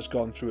 Premium has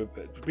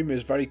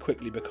very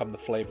quickly become the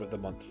flavour of the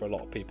month for a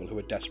lot of people who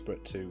are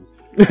desperate to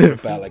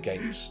rebel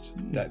against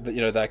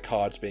their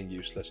cards being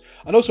useless.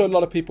 And also, a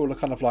lot of people are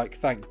kind of like,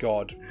 thank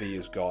God V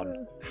is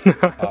gone.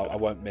 I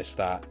won't miss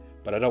that,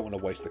 but I don't want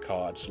to waste the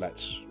cards.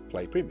 Let's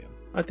play Premium.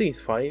 I think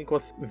it's fine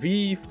because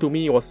V to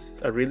me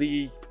was a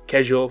really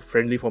casual,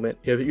 friendly format.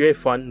 You have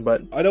fun,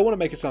 but I don't want to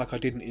make it sound like I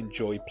didn't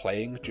enjoy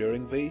playing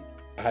during V.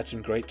 I had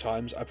some great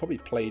times. I probably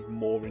played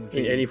more in V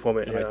in any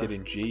format than I did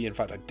in G. In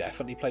fact, I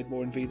definitely played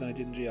more in V than I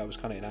did in G. I was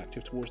kind of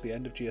inactive towards the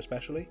end of G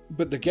especially.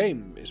 But the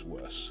game is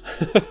worse.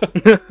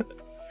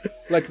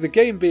 Like, the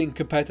game being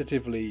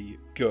competitively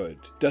good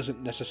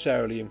doesn't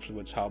necessarily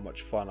influence how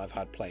much fun I've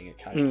had playing it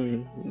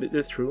casually.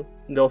 That's true.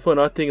 And also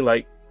another thing,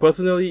 like,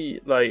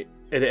 personally, like,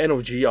 at the end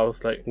of G, I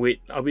was like,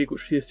 wait, are we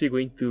seriously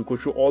going to go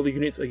through all the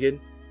units again?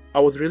 I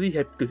was really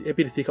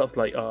happy to see cards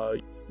like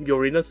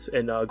Uranus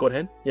and God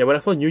Hand. Yeah, when I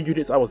saw new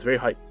units, I was very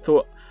hyped.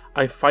 So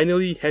I'm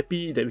finally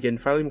happy that we can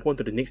finally move on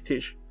to the next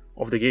stage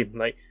of the game.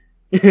 Like,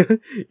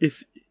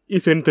 it's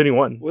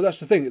 2021. Well, that's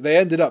the thing. They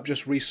ended up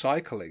just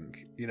recycling,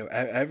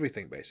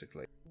 everything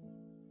basically.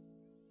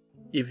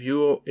 If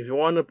you're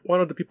one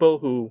of the people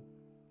who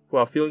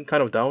are feeling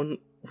kind of down,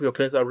 if your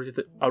clans are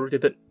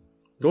rotated,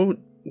 don't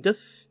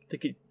just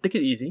take it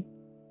easy.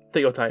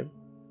 Take your time.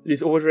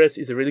 This Overdress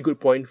is a really good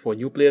point for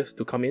new players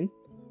to come in.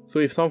 So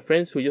if some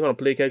friends who just want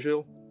to play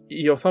casual,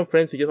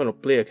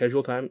 a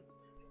casual time,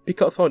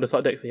 pick up some of the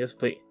start decks and just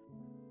play.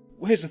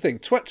 Well, here's the thing: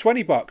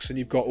 $20 and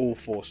you've got all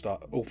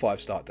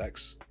 5 start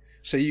decks,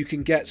 so you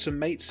can get some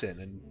mates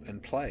in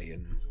and play,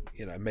 and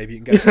maybe you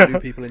can get some new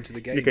people into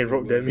the game. You can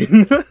rope them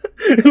in.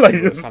 Like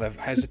just kind of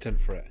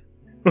hesitant for it.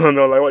 Oh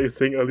no, like what you were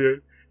saying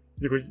earlier,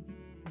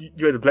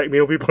 you had to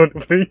blackmail people to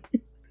play.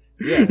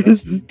 Yeah,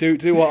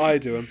 do what I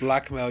do and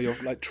blackmail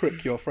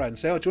trick your friend.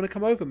 Say, oh, do you want to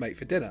come over, mate,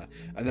 for dinner?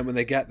 And then when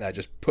they get there,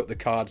 just put the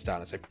cards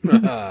down and say,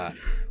 we're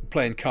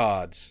playing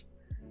cards.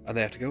 And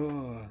they have to go,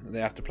 oh, and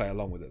they have to play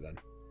along with it then.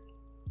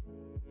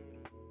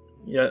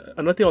 Yeah,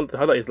 another thing I want to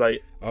highlight is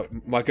like... Oh,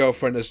 my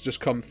girlfriend has just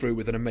come through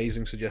with an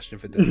amazing suggestion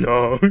for dinner.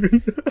 No.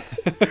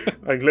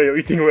 I'm glad you're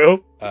eating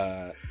well.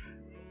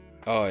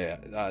 Oh yeah,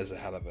 that is a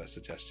hell of a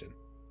suggestion.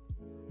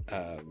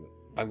 I'm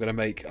going to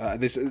make...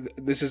 This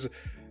is...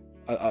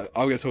 I'm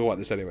going to talk about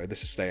this anyway.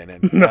 This is staying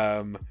in.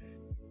 I'm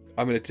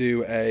going to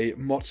do a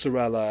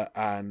mozzarella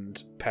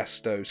and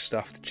pesto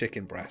stuffed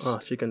chicken breast.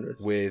 Chicken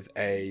breast with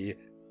a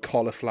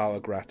cauliflower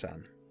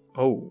gratin.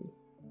 Oh,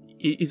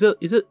 is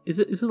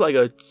it like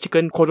a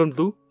chicken cordon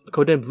bleu?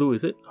 Cordon bleu,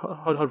 is it?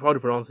 How do you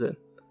pronounce it?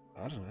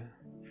 I don't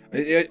know.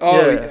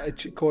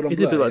 Cordon Is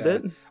it bleu, like yeah.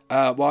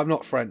 that? Well, I'm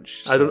not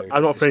French. I'm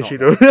not it's French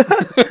either.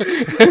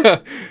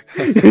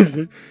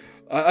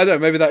 I don't know.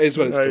 Maybe that is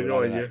what it's I called. have no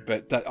I don't know.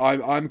 idea. But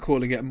I'm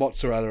calling it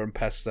mozzarella and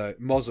pesto.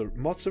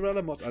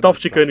 Mozzarella.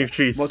 Stuffed chicken with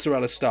cheese.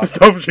 Mozzarella stuffed.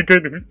 Stuffed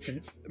chicken with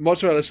cheese.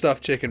 Mozzarella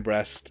stuffed chicken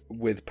breast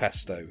with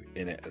pesto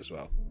in it as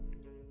well.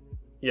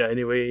 Yeah.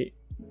 Anyway,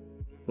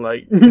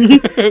 like.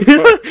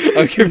 Sorry,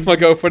 I'm giving my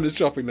girlfriend a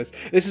shopping list.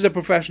 This is a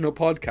professional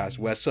podcast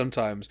where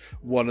sometimes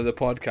one of the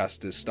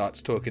podcasters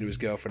starts talking to his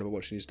girlfriend about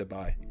what she needs to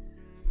buy.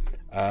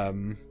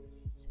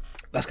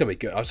 That's gonna be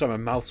good. I'm sorry, my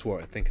mouth's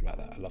watering thinking about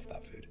that. I love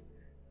that food.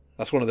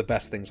 That's one of the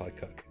best things I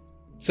cook.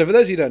 So for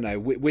those of you who don't know,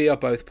 we are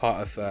both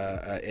part of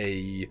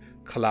a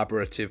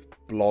collaborative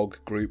blog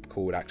group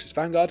called Axis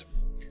Vanguard.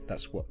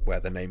 That's where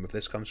the name of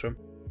this comes from.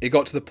 It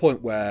got to the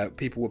point where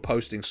people were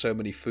posting so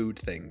many food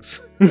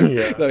things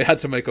that we had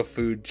to make a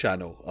food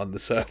channel on the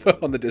server,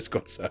 on the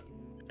Discord server.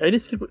 And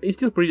it's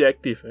still pretty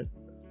active, man.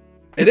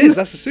 It is.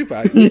 That's a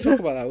super. We talk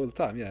about that all the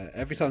time. Yeah,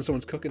 every time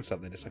someone's cooking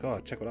something, it's like, oh,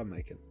 check what I'm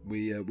making.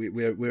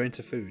 We're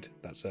into food.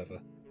 That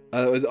server.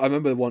 I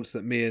remember once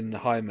that me and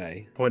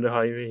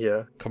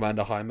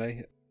Commander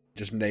Jaime,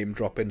 just name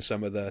dropping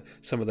some of the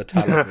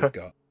talent we've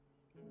got.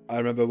 I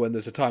remember when there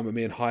was a time when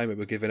me and Jaime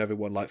were giving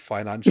everyone like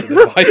financial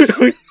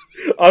advice.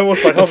 I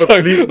was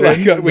like,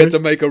 we had to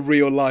make a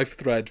real life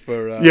thread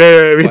for we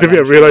had to be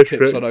a real life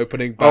tips thread on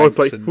opening banks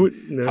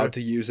and how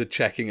to use a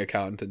checking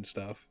account and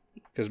stuff.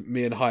 Because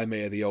me and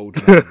Jaime are the old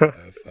men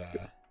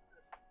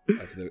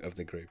of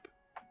the group.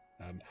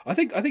 I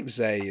think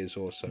Zay is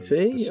also the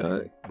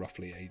same,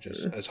 roughly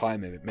ages as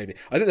Jaime, maybe.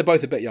 I think they're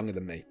both a bit younger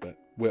than me, but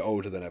we're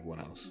older than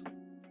everyone else.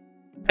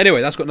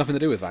 Anyway, that's got nothing to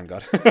do with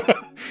Vanguard.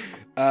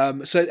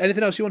 So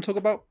anything else you want to talk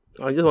about?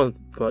 I just want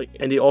to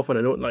end it off on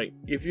a note,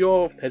 if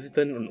you're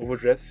hesitant on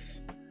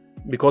overdress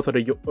because of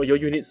your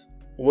units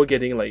were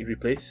getting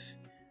replaced,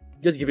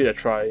 just give it a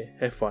try,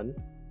 have fun.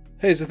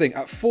 Here's the thing,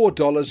 at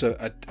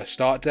 $4 a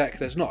start deck,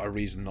 there's not a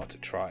reason not to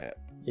try it.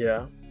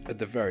 Yeah. At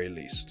the very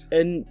least.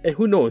 And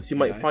who knows, you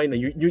might find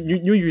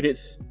new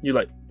units you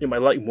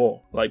might like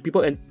more.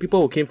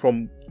 People who came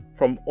from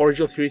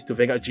original series to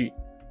Vanguard G,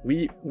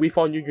 we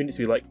found new units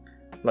we like.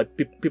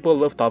 People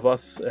love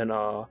Tavas and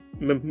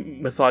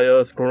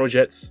Messiahs, Chrono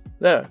Jets.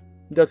 Yeah,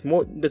 there's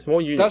more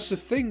units. That's the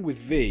thing with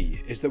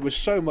V, is there was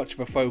so much of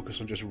a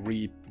focus on just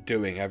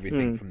redoing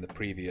everything from the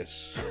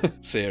previous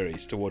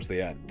series towards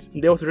the end.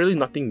 There was really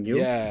nothing new.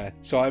 Yeah,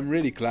 so I'm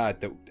really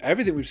glad that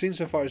everything we've seen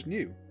so far is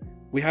new.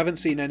 We haven't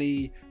seen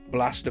any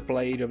Blaster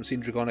Blade, we haven't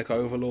seen Dragonic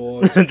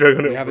Overlord,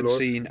 we haven't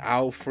seen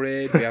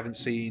Alfred, we haven't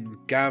seen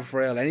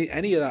Gavriel,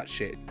 any of that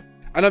shit.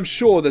 And I'm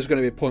sure there's going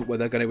to be a point where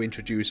they're going to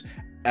introduce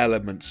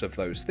elements of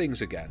those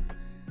things again.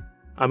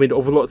 I mean,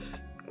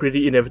 Overlord's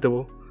pretty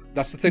inevitable.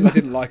 That's the thing I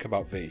didn't like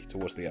about V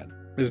towards the end.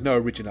 There's no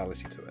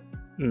originality to it.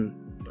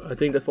 I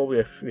think that's all we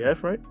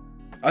have, right?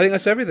 I think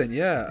that's everything,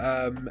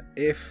 yeah.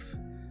 If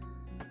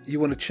you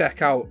want to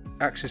check out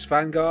Axis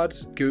Vanguard,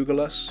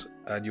 Google us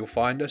and you'll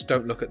find us.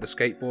 Don't look at the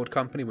skateboard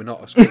company. We're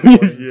not a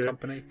skateboarding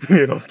company.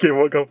 We're not a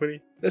skateboard company.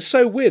 It's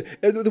so weird.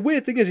 The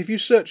weird thing is, if you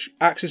search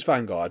Axis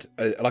Vanguard,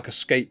 like a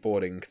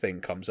skateboarding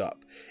thing comes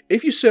up.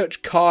 If you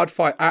search Card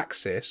Fight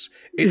Axis,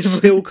 it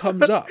still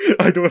comes up.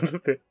 I don't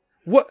understand.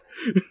 What?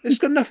 It's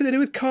got nothing to do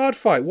with Card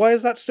Fight. Why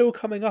is that still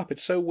coming up?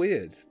 It's so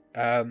weird.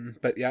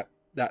 But yeah,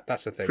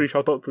 that's the thing. Free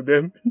shout out to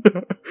them.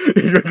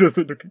 If you're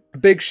interested.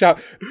 Big shout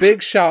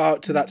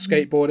out to that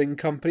skateboarding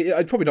company.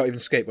 Probably not even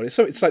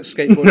skateboarding. It's like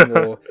skateboarding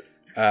or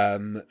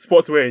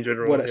sportswear in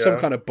general. Some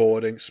kind of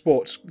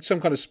some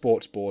kind of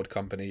sports board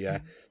company. Yeah.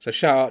 So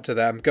shout out to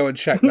them. Go and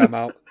check them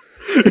out.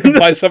 And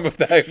buy some of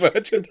their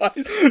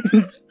merchandise.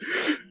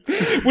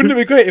 Wouldn't it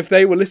be great if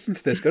they were listening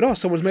to this? Going, oh,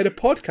 someone's made a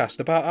podcast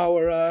about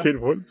our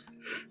skateboards,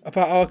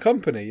 about our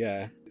company.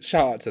 Yeah.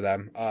 Shout out to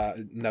them.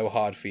 No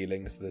hard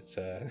feelings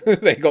that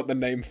they got the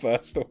name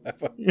first or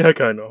whatever. Yeah,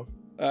 kind of.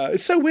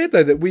 It's so weird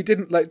though that we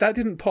didn't that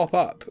didn't pop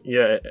up.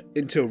 Yeah.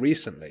 Until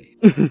recently.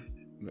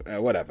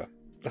 Whatever.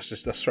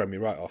 That's thrown me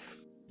right off.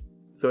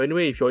 So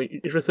anyway, if you're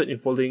interested in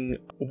following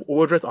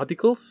Overdress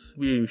articles,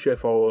 we should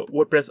have our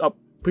WordPress up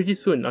pretty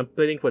soon. I'm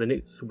planning for the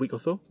next week or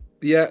so.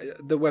 Yeah,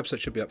 the website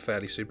should be up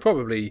fairly soon.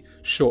 Probably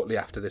shortly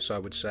after this, I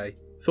would say.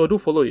 So do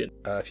follow it.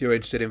 If you're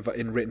interested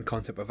in written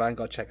content for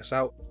Vanguard, check us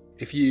out.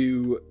 If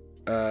you,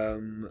 I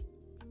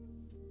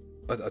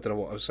don't know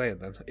what I was saying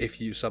then. If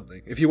you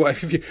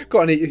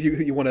got any, if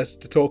you want us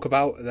to talk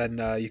about, then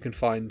you can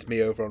find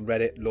me over on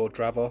Reddit, Lord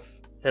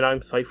Dravoth. And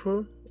I'm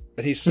Cypher.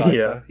 And he's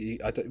Cypher.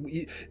 Yeah.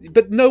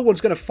 But no one's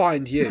going to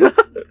find you.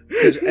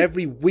 Because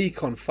every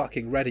week on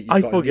fucking Reddit,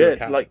 you've got a new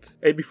account.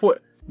 Before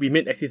we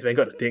made Axis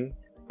Vanguard a thing,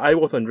 I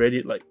was on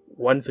Reddit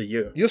once a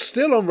year. You're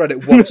still on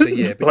Reddit once a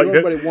year, but you're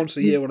on Reddit once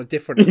a year on a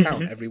different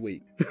account every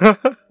week.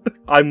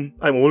 I'm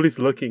always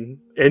looking.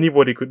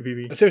 Anybody could be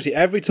me. Seriously,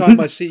 every time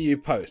I see you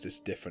post, it's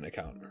a different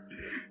account.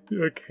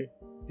 Okay.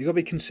 You gotta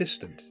be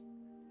consistent.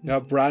 You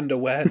have brand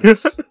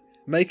awareness.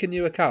 Make a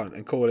new account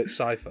and call it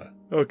Cypher.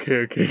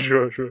 Okay,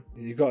 sure.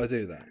 You gotta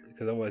do that.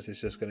 because otherwise it's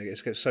just going to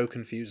get so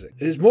confusing.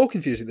 It's more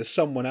confusing. There's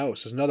someone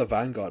else. There's another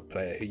Vanguard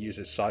player who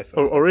uses Cypher.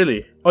 Oh,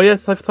 really? Oh, yeah,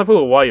 Cypher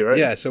with Y, right?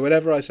 Yeah, so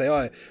whenever I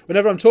say,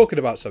 whenever I'm talking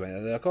about something,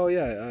 they're like, oh,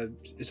 yeah,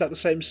 is that the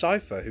same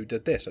Cypher who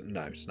did this?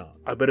 No, it's not.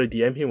 I better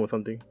DM him or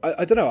something.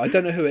 I don't know. I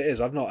don't know who it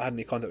is. I've not had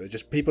any contact with it.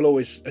 Just people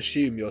always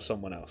assume you're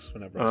someone else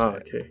whenever I say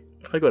it. Okay.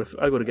 I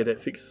gotta get that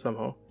fixed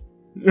somehow.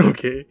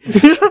 Okay.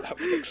 That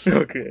fixed.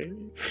 Okay.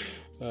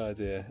 Oh,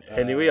 dear.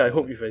 Anyway, I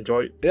hope you've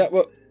enjoyed. Yeah,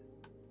 well,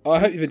 I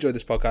hope you've enjoyed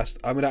this podcast.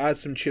 I'm going to add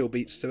some chill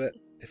beats to it.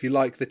 If you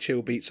like the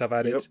chill beats I've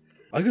added. Yep.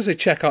 I was going to say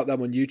check out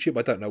them on YouTube.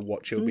 I don't know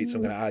what chill beats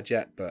I'm going to add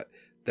yet, but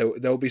there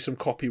will be some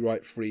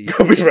copyright-free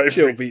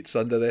chill beats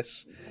under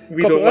this. I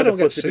don't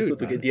get sued,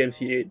 to get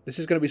DMCA. This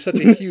is going to be such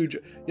a huge...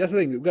 That's the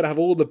thing. We're going to have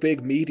all the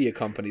big media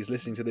companies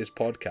listening to this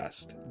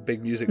podcast.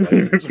 Big music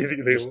labels.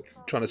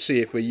 Just trying to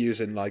see if we're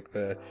using like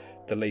the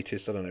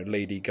latest, I don't know,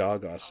 Lady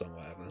Gaga song or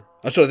whatever.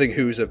 I'm trying to think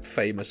who's a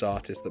famous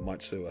artist that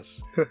might sue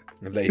us.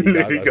 And Lady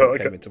Gaga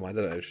came into mind.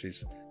 I don't know if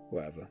she's...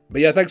 whatever.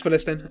 But yeah, thanks for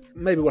listening.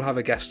 Maybe we'll have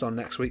a guest on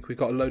next week. We've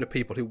got a load of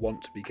people who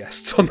want to be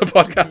guests on the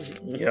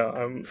podcast. Yeah,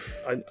 I'm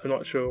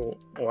not sure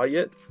why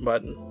yet,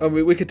 but...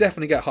 we could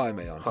definitely get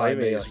Jaime on.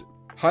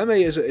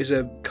 Jaime is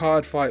a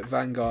card fight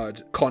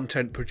Vanguard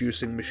content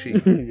producing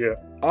machine. Yeah.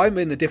 I'm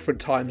in a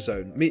different time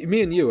zone.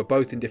 Me and you are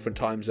both in different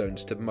time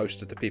zones to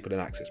most of the people in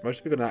Axis. Most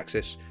of the people in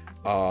Axis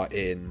are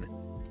in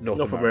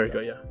North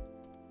America. Yeah.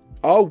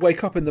 I'll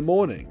wake up in the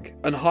morning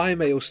and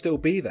Jaime will still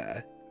be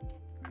there,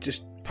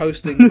 just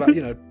posting about,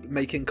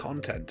 making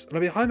content. And I'll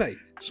be, Jaime,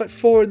 it's like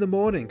 4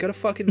 a.m. Go to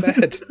fucking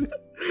bed.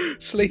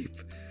 Sleep.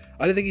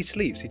 I don't think he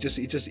sleeps.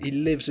 He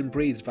lives and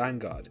breathes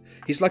Vanguard.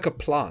 He's like a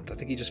plant. I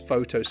think he just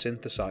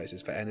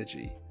photosynthesizes for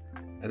energy,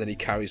 and then he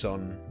carries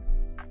on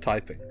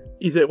typing.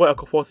 Is it why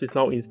Aqua Force is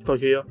now in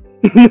Tokyo?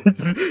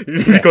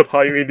 Because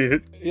Jaime did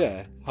it.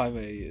 Yeah, Jaime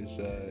is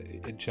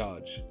in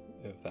charge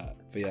of that.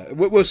 But yeah,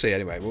 we'll see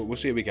anyway. We'll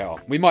see how we get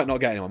on. We might not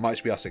get anyone. Might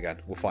just be us again.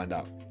 We'll find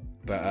out.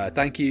 But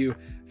thank you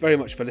very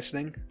much for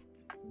listening.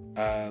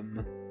 Do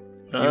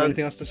you have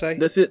anything else to say?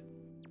 That's it.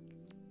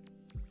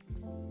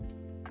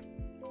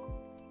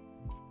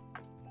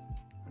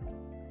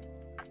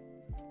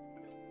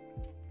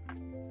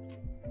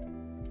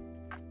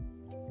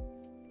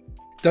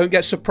 Don't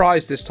get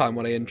surprised this time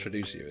when I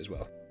introduce you as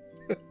well.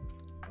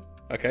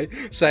 Okay?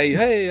 Say,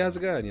 hey, how's it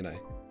going,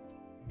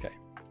 Okay.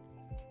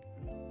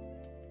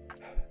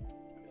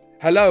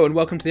 Hello and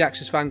welcome to the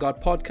Axis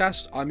Vanguard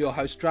podcast. I'm your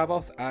host,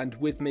 Dravoth, and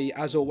with me,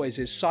 as always,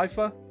 is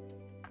Cypher.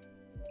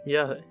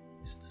 Yeah,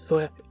 so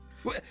happy.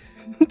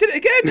 You did it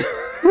again!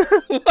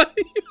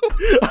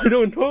 I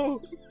don't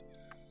know.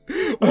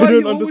 Why are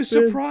you always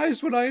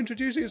surprised when I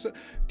introduce you?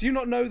 Do you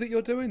not know that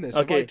you're doing this?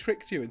 Okay. Have I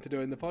tricked you into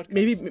doing the podcast?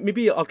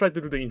 Maybe I'll try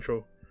to do the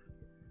intro.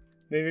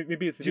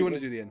 Maybe it's... Do you want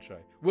to do the intro?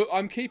 Well,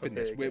 I'm keeping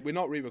this. Okay. We're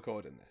not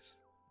re-recording this.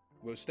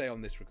 We'll stay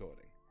on this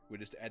recording. We'll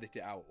just edit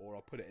it out, or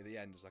I'll put it at the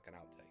end as like an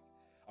outtake.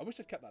 I wish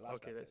I'd kept that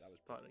last outtake.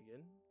 Let's start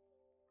again.